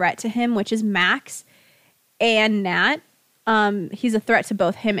the threat to him, which is Max and Nat. He's a threat to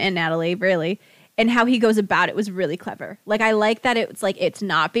both him and Natalie, really. And how he goes about it was really clever. Like, I like that it's like it's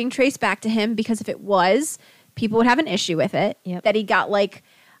not being traced back to him, because if it was, people would have an issue with it. Yep. That he got, like,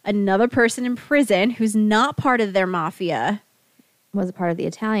 another person in prison who's not part of their mafia. Was a part of the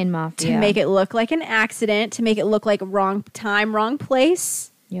Italian mafia. To make it look like an accident, to make it look like wrong time, wrong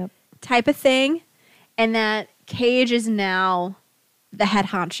place. Yep. Type of thing. And that Cage is now the head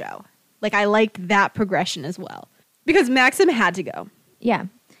honcho. Like, I liked that progression as well. Because Maxim had to go. Yeah.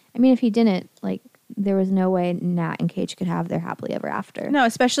 I mean, if he didn't, like, there was no way Nat and Cage could have their happily ever after. No,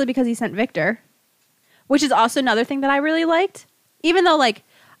 especially because he sent Victor. Which is also another thing that I really liked. Even though, like,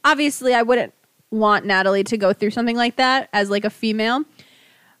 obviously I wouldn't want Natalie to go through something like that as, like, a female.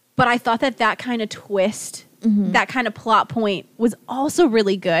 But I thought that kind of twist, that kind of plot point was also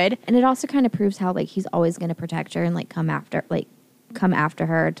really good. And it also kind of proves how, like, he's always going to protect her and, like, come after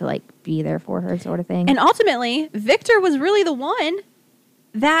her to, like, be there for her sort of thing. And ultimately, Victor was really the one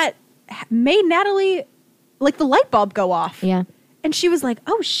that made Natalie, like, the light bulb go off. Yeah. And she was like,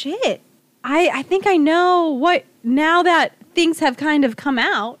 oh, shit. I think I know what, now that things have kind of come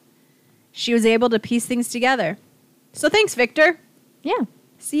out, she was able to piece things together. So thanks, Victor. Yeah.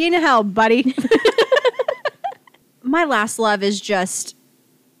 See you in hell, buddy. My last love is just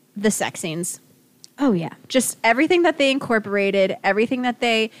the sex scenes. Oh, yeah. Just everything that they incorporated, everything that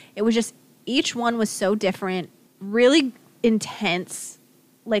it was just, each one was so different, really intense.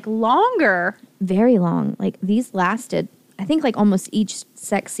 like longer. Very long. Like these lasted, I think like almost each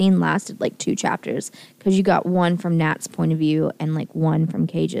sex scene lasted like 2 chapters because you got one from Nat's point of view and like one from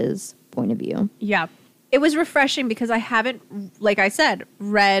Cage's point of view. Yeah. It was refreshing because I haven't, like I said,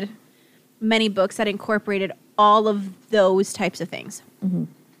 read many books that incorporated all of those types of things. Mm-hmm.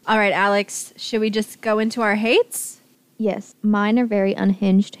 All right, Alex, should we just go into our hates? Yes. Mine are very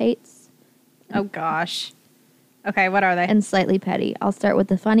unhinged hates. Oh, gosh. Okay, what are they? And slightly petty. I'll start with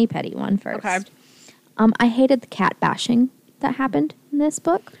the funny petty one first. Okay. I hated the cat bashing that happened in this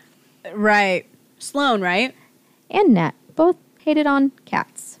book. Right. Sloane, right? And Nat. Both hated on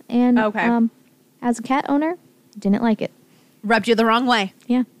cats. And okay. As a cat owner, didn't like it. Rubbed you the wrong way.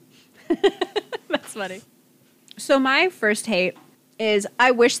 Yeah. That's funny. So my first hate is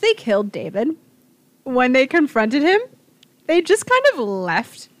I wish they killed David. When they confronted him, they just kind of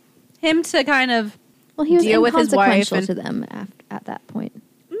left him to kind of he was deal with his wife. And to them at that point.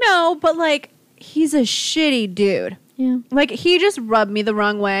 No, but like, he's a shitty dude. Yeah. Like, he just rubbed me the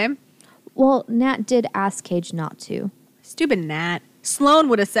wrong way. Well, Nat did ask Cage not to. Stupid Nat. Sloane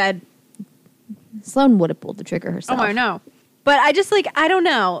would have said... Sloane would have pulled the trigger herself. Oh, I know. But I just, like, I don't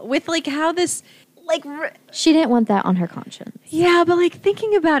know. With, like, how this... like, she didn't want that on her conscience. Yeah, but, like,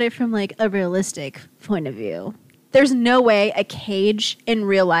 thinking about it from, like, a realistic point of view, there's no way a Cage in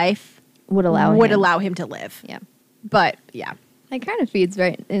real life would allow him to live. Yeah. But, yeah. That kind of feeds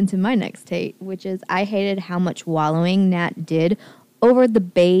right into my next hate, which is I hated how much wallowing Nat did over the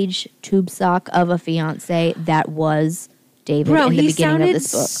beige tube sock of a fiance that was David in the beginning of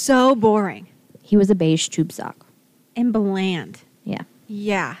this book. So boring. He was a beige tube sock. And bland. Yeah.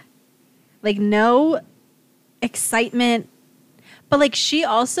 Yeah. Like, no excitement. But, like, she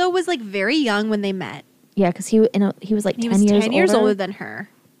also was, like, very young when they met. Yeah, because he was like 10 years older than her.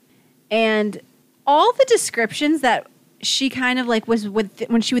 And all the descriptions that she kind of, like, was with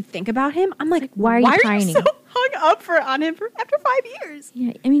when she would think about him, I'm like, why are you so hung up on him after 5 years?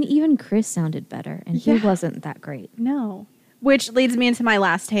 Yeah, I mean, even Chris sounded better, and he wasn't that great. No. Which leads me into my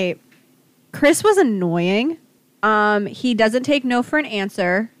last hate. Chris was annoying. He doesn't take no for an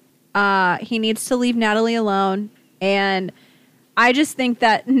answer. He needs to leave Natalie alone. And I just think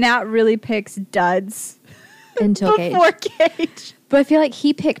that Nat really picks duds until before Cage. But I feel like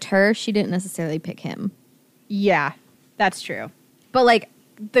he picked her. She didn't necessarily pick him. Yeah, that's true. But, like,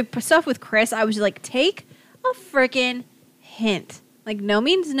 the stuff with Chris, I was like, take a freaking hint. Like, no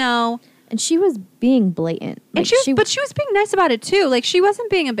means no. And she was being blatant. Like, but she was being nice about it, too. Like, she wasn't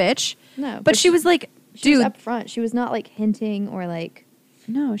being a bitch. No. But she was like, dude. She was up front. She was not, like, hinting or, like.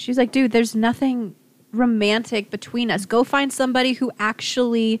 No, she's like, dude, there's nothing romantic between us. Go find somebody who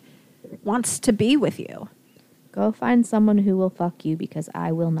actually wants to be with you. Go find someone who will fuck you because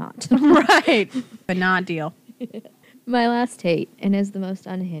I will not. Right. But not deal. My last hate, and is the most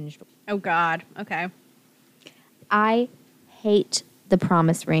unhinged. Oh, God. Okay. I hate the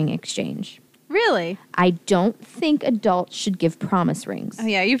promise ring exchange. Really? I don't think adults should give promise rings. Oh,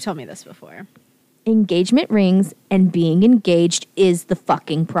 yeah, you've told me this before. Engagement rings and being engaged is the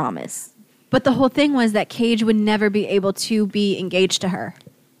fucking promise. But the whole thing was that Cage would never be able to be engaged to her.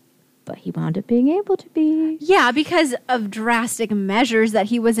 But he wound up being able to be. Yeah, because of drastic measures that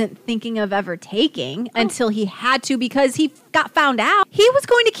he wasn't thinking of ever taking until he had to, because he got found out. He was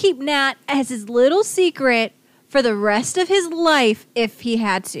going to keep Nat as his little secret for the rest of his life if he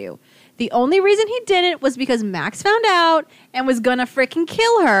had to. The only reason he didn't was because Max found out and was going to freaking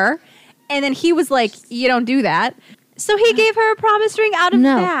kill her. And then he was like, you don't do that. So he gave her a promise ring out of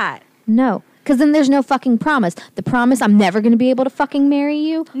that. No. Because then there's no fucking promise. The promise I'm never going to be able to fucking marry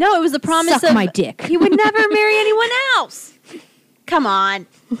you? No, it was the promise Suck my dick. He would never marry anyone else. Come on.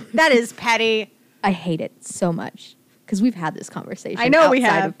 That is petty. I hate it so much. Because we've had this conversation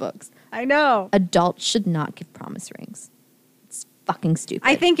outside of books. I know. Adults should not give promise rings. It's fucking stupid.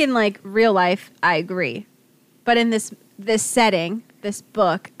 I think in, like, real life, I agree. But in this setting, this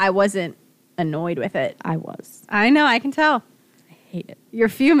book, I wasn't annoyed with it. I was. I know, I can tell. Hate it. You're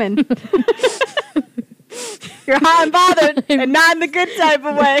fuming. You're hot and bothered, and not in the good type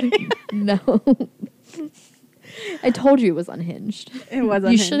of way. No. I told you it was unhinged. It was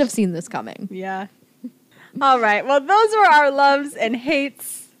unhinged. You should have seen this coming. Yeah. All right. Well, those were our loves and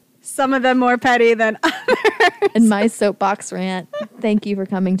hates. Some of them more petty than others. And my soapbox rant. Thank you for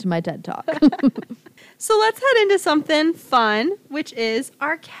coming to my TED Talk. So let's head into something fun, which is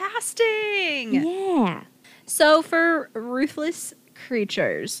our casting. Yeah. So for Ruthless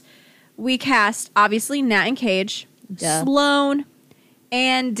Creatures, we cast, obviously, Nat and Cage, Sloane,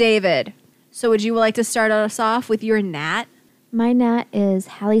 and David. So would you like to start us off with your Nat? My Nat is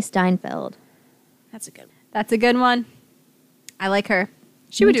Hallie Steinfeld. That's a good one. I like her.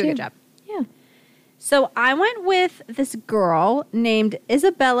 She would do a good job. Yeah. So I went with this girl named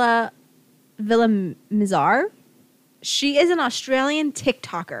Isabella Villamizar. She is an Australian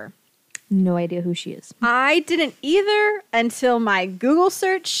TikToker. No idea who she is. I didn't either until my Google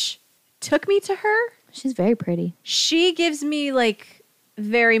search took me to her. She's very pretty. She gives me like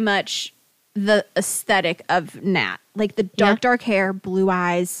very much the aesthetic of Nat. Like the dark hair, blue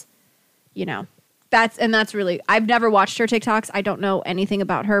eyes, you know. That's really, I've never watched her TikToks. I don't know anything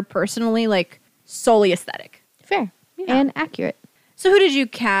about her personally, like solely aesthetic. Fair. Yeah. And accurate. So who did you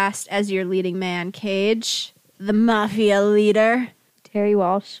cast as your leading man, Cage? The mafia leader. Terry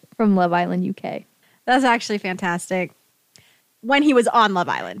Walsh from Love Island UK. That's actually fantastic. When he was on Love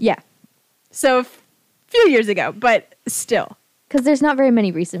Island. Yeah. So a few years ago, but still. Because there's not very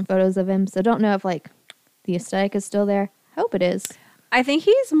many recent photos of him, so don't know if like the aesthetic is still there. Hope it is. I think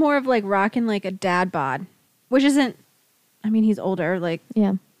he's more of like rocking like a dad bod, which isn't, I mean, he's older, like,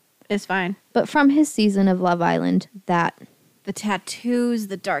 Yeah. it's fine. But from his season of Love Island, that. The tattoos,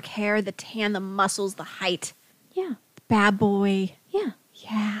 the dark hair, the tan, the muscles, the height. Yeah. Bad boy. Yeah.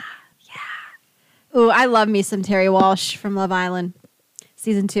 Yeah. Yeah. Ooh, I love me some Terry Walsh from Love Island.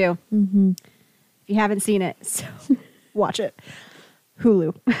 Season 2. Mm-hmm. If you haven't seen it, so watch it.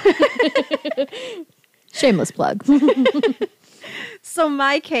 Hulu. Shameless plug. So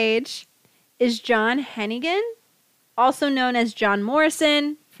my Cage is John Hennigan, also known as John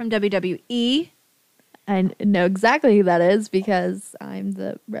Morrison from WWE. I know exactly who that is because I'm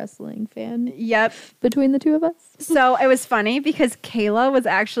the wrestling fan. Yep. Between the two of us. So it was funny because Kayla was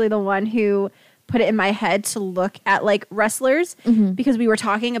actually the one who put it in my head to look at like wrestlers because we were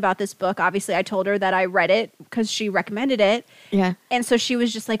talking about this book. Obviously, I told her that I read it because she recommended it. Yeah. And so she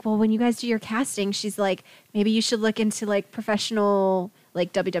was just like, well, when you guys do your casting, she's like, maybe you should look into like professional,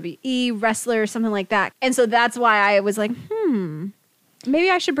 like WWE wrestler or something like that. And so that's why I was like, maybe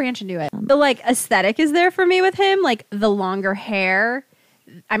I should branch into it. The like aesthetic is there for me with him, like the longer hair.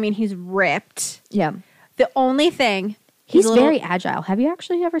 I mean, he's ripped. Yeah. The only thing... He's very agile. Have you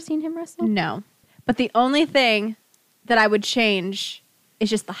actually ever seen him wrestle? No. But the only thing that I would change is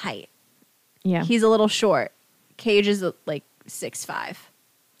just the height. Yeah. He's a little short. Cage is like 6'5".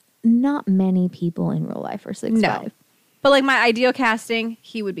 Not many people in real life are 6'5". No. But like my ideal casting,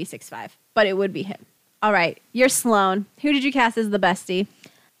 he would be 6'5". But it would be him. All right. You're Sloan. Who did you cast as the bestie?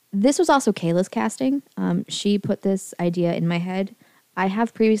 This was also Kayla's casting. She put this idea in my head. I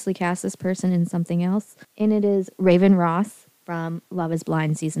have previously cast this person in something else, and it is Raven Ross from Love is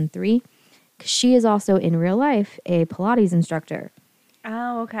Blind Season 3. She is also, in real life, a Pilates instructor.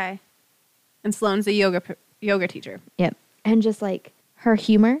 Oh, okay. And Sloan's a yoga teacher. Yep. And just like her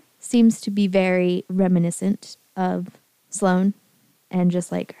humor seems to be very reminiscent of Sloan and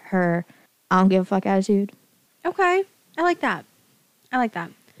just like her I don't give a fuck attitude. Okay. I like that.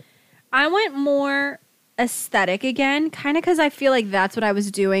 I went more aesthetic again, kind of because I feel like that's what I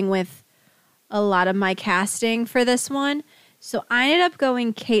was doing with a lot of my casting for this one. So I ended up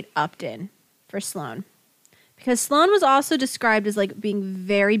going Kate Upton for Sloan. Because Sloan was also described as like being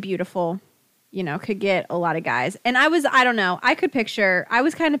very beautiful, you know, could get a lot of guys. And I don't know, I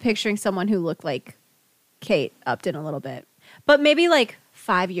was kind of picturing someone who looked like Kate Upton a little bit. But maybe like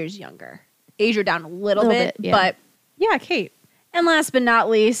 5 years younger. Age her down a little bit. Yeah. But yeah, Kate. And last but not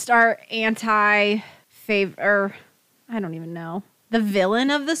least, our I don't even know. The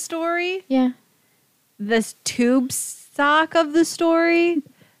villain of the story. Yeah. This tube sock of the story.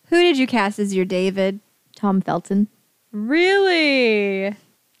 Who did you cast as your David? Tom Felton. Really?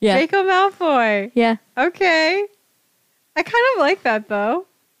 Yeah. Draco Malfoy. Yeah. Okay. I kind of like that, though.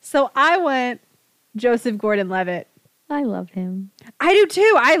 So I went Joseph Gordon-Levitt. I love him. I do,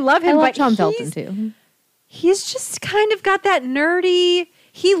 too. I love him. I love Tom Felton, too. He's just kind of got that nerdy...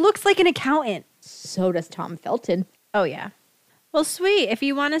 He looks like an accountant. So does Tom Felton. Oh, yeah. Well, sweet. If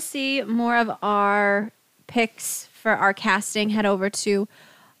you want to see more of our picks for our casting, head over to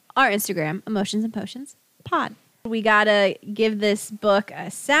our Instagram, Emotions and Potions Pod. We got to give this book a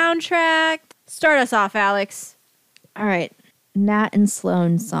soundtrack. Start us off, Alex. All right. Nat and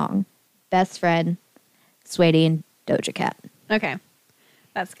Sloan's song. Best Friend, Sweetie, and Doja Cat. Okay.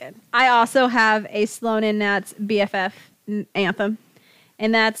 That's good. I also have a Sloan and Nat's BFF anthem,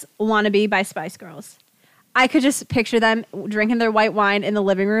 and that's Wannabe by Spice Girls. I could just picture them drinking their white wine in the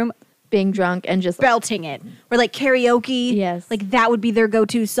living room, being drunk and just belting it. Or like karaoke. Yes. Like that would be their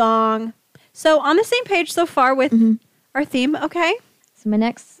go-to song. So on the same page so far with our theme, okay? So my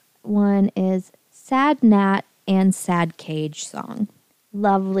next one is Sad Nat and Sad Cage song.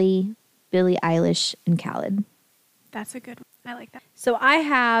 Lovely, Billie Eilish and Khaled. That's a good one. I like that. So I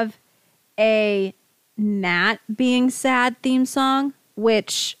have a Nat being sad theme song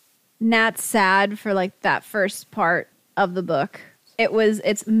which Nat's sad for like that first part of the book.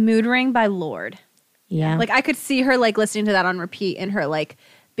 It's Mood Ring by Lorde. Yeah. Like I could see her like listening to that on repeat and her like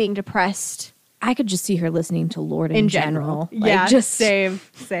being depressed. I could just see her listening to Lorde in general. Like, yeah, just same.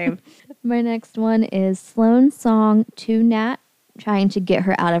 My next one is Sloane's song to Nat, trying to get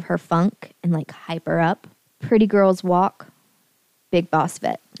her out of her funk and like hype her up. Pretty Girls Walk, Big Boss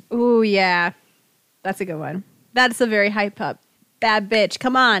Vet. Ooh, yeah. That's a good one. That's a very hype up. Bad bitch,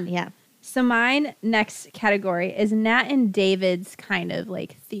 come on. Yeah. So mine next category is Nat and David's kind of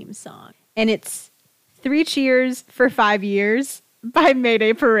like theme song. And it's 3 Cheers for 5 Years by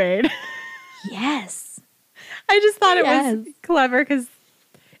Mayday Parade. Yes. I just thought it was clever because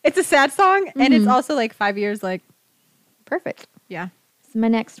it's a sad song and it's also like 5 years like. Perfect. Yeah. So my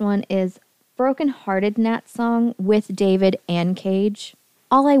next one is Broken Hearted Nat song with David and Cage.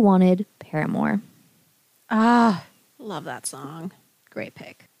 All I Wanted, Paramore. Ah, love that song. Great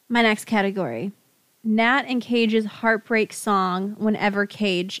pick. My next category, Nat and Cage's heartbreak song, Whenever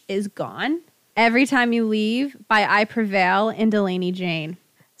Cage is Gone. Every Time You Leave by I Prevail and Delaney Jane.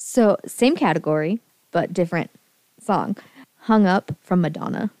 So same category, but different song. Hung Up from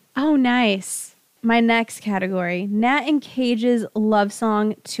Madonna. Oh, nice. My next category, Nat and Cage's love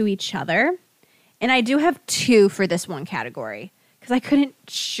song to each other. And I do have 2 for this one category because I couldn't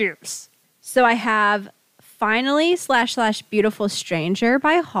choose. So I have Finally / Beautiful Stranger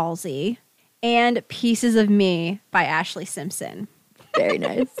by Halsey and Pieces of Me by Ashley Simpson. Very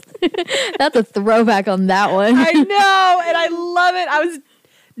nice. That's a throwback on that one. I know, and I love it. I was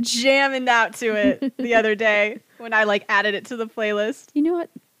jamming out to it the other day when I like added it to the playlist. You know what?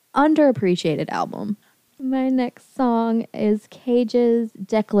 Underappreciated album. My next song is Cage's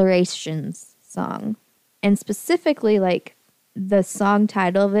Declarations song. And specifically, like, the song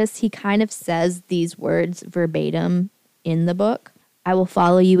title of this, he kind of says these words verbatim in the book. I will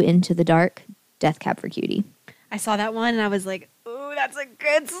follow you into the dark, Death Cab for Cutie. I saw that one and I was like, ooh, that's a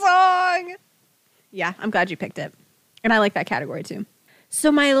good song. Yeah, I'm glad you picked it. And I like that category too.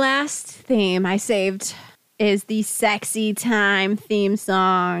 So my last theme I saved is the Sexy Time theme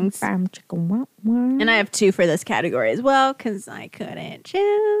songs. And I have 2 for this category as well because I couldn't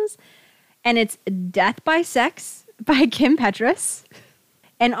choose. And it's Death by Sex by Kim Petras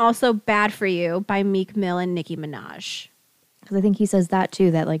and also Bad for You by Meek Mill and Nicki Minaj. Because I think he says that too,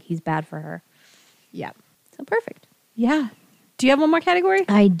 that like he's bad for her. Yep. So perfect. Yeah. Do you have one more category?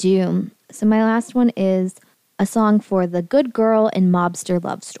 I do. So my last one is a song for the good girl and mobster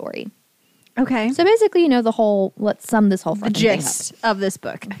love story. Okay. So basically, you know, let's sum this whole The fucking thing gist of this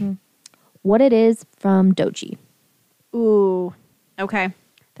book. Mm-hmm. What It Is from Doechii. Ooh. Okay.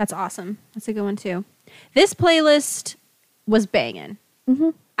 That's awesome. That's a good one too. This playlist was banging. Mm-hmm.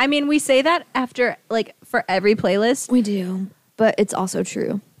 I mean, we say that after, like, for every playlist. We do. But it's also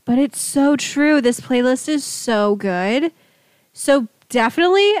true. But it's so true. This playlist is so good. So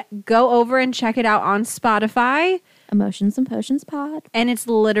definitely go over and check it out on Spotify. Emotions and Potions Pod. And it's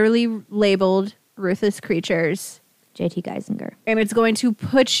literally labeled Ruthless Creatures. JT Geissinger. And it's going to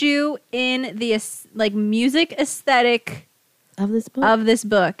put you in the, like, music aesthetic of this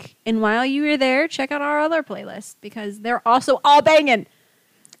book. And while you are there, check out our other playlists because they're also all banging.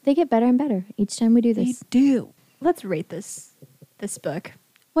 They get better and better each time we do this. They do. Let's rate this book.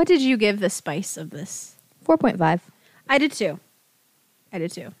 What did you give the spice of this? 4.5. I did too.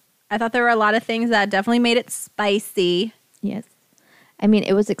 I thought there were a lot of things that definitely made it spicy. Yes. I mean,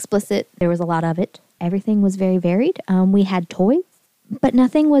 it was explicit. There was a lot of it. Everything was very varied. We had toys, but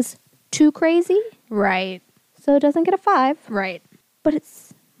nothing was too crazy. Right. So it doesn't get a 5. Right. But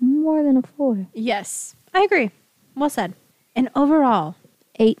it's more than a 4. Yes. I agree. Well said. And overall,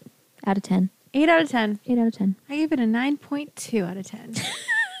 8 out of 10. 8 out of 10. 8 out of 10. I gave it a 9.2 out of 10.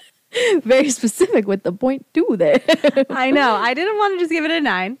 Very specific with the 0.2 there. I know. I didn't want to just give it a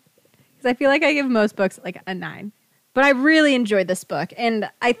 9 because I feel like I give most books like a 9. But I really enjoyed this book. And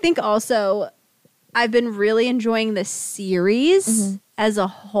I think also I've been really enjoying the series as a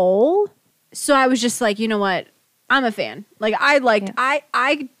whole. So I was just like, you know what? I'm a fan. Like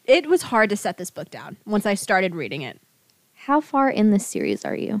it was hard to set this book down once I started reading it. How far in this series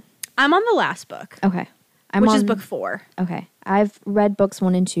are you? I'm on the last book. Okay. Which is book 4. Okay. I've read books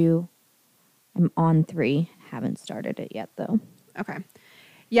 1 and 2. I'm on 3. Haven't started it yet, though. Okay.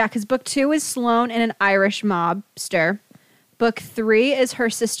 Yeah, because book 2 is Sloane and an Irish mobster. Book 3 is her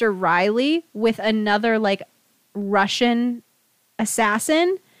sister Riley with another, like, Russian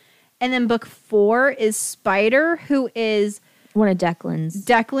assassin. And then book 4 is Spider, who is... one of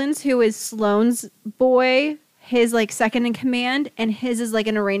Declan's, who is Sloane's boy, his, like, second in command. And his is, like,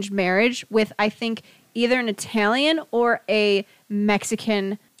 an arranged marriage with, I think, either an Italian or a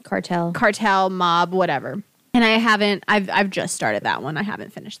Mexican cartel mob, whatever. And I've just started that one. I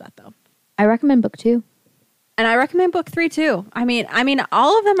haven't finished that though. I recommend book 2. And I recommend book 3 too. I mean,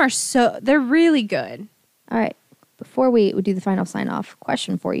 all of them are they're really good. All right. Before we do the final sign off,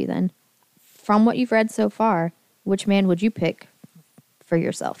 question for you then. From what you've read so far, which man would you pick for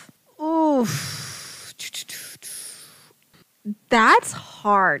yourself? Ooh. That's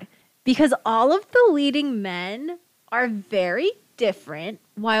hard because all of the leading men are very different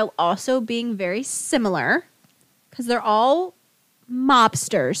while also being very similar because they're all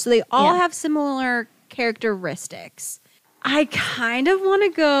mobsters. So they all have similar characteristics. I kind of want to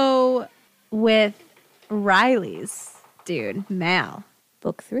go with Riley's dude, Mal.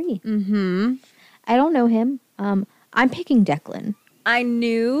 Book 3. Mm-hmm. I don't know him. I'm picking Declan. I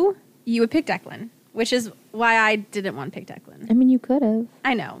knew you would pick Declan, which is why I didn't want to pick Declan. I mean, you could have.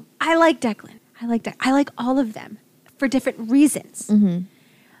 I know. I like Declan. I like all of them for different reasons. Mm-hmm.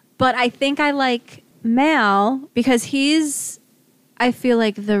 But I think I like Mal because he's, I feel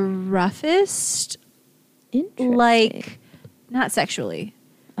like, the roughest. Interesting. Like, not sexually.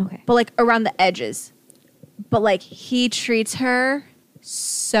 Okay. But like around the edges. But like he treats her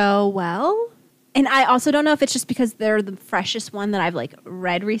so well. And I also don't know if it's just because they're the freshest one that I've like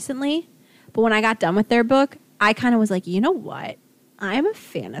read recently. But when I got done with their book, I kind of was like, you know what? I'm a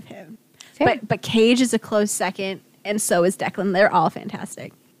fan of him. But Cage is a close second, and so is Declan. They're all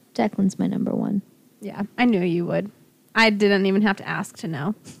fantastic. Declan's my number 1. Yeah, I knew you would. I didn't even have to ask to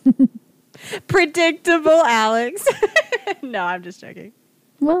know. Predictable, Alex. No, I'm just joking.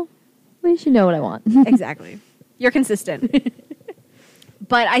 Well, at least you know what I want. Exactly. You're consistent.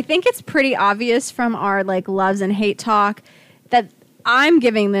 But I think it's pretty obvious from our like loves and hate talk that I'm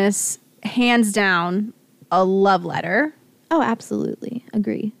giving this hands down a love letter. Oh, absolutely.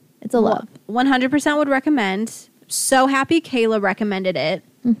 Agree. It's a love. 100% would recommend. So happy Kayla recommended it.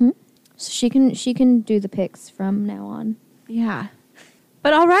 Mm-hmm. So she can do the picks from now on. Yeah.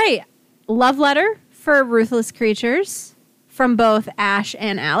 But all right. Love letter for Ruthless Creatures from both Ash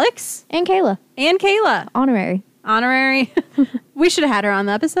and Alex. And Kayla. Honorary. We should have had her on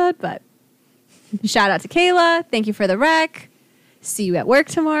the episode, but shout out to Kayla. Thank you for the rec. See you at work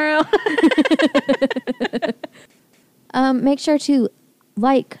tomorrow. Make sure to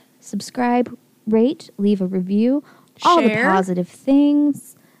like, subscribe, rate, leave a review. All the positive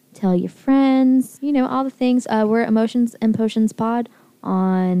things. Tell your friends. You know, all the things. We're Emotions and Potions Pod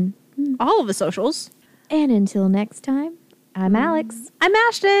on all of the socials. And until next time, I'm Alex. I'm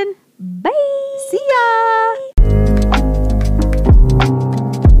Ashton. Bye. See ya.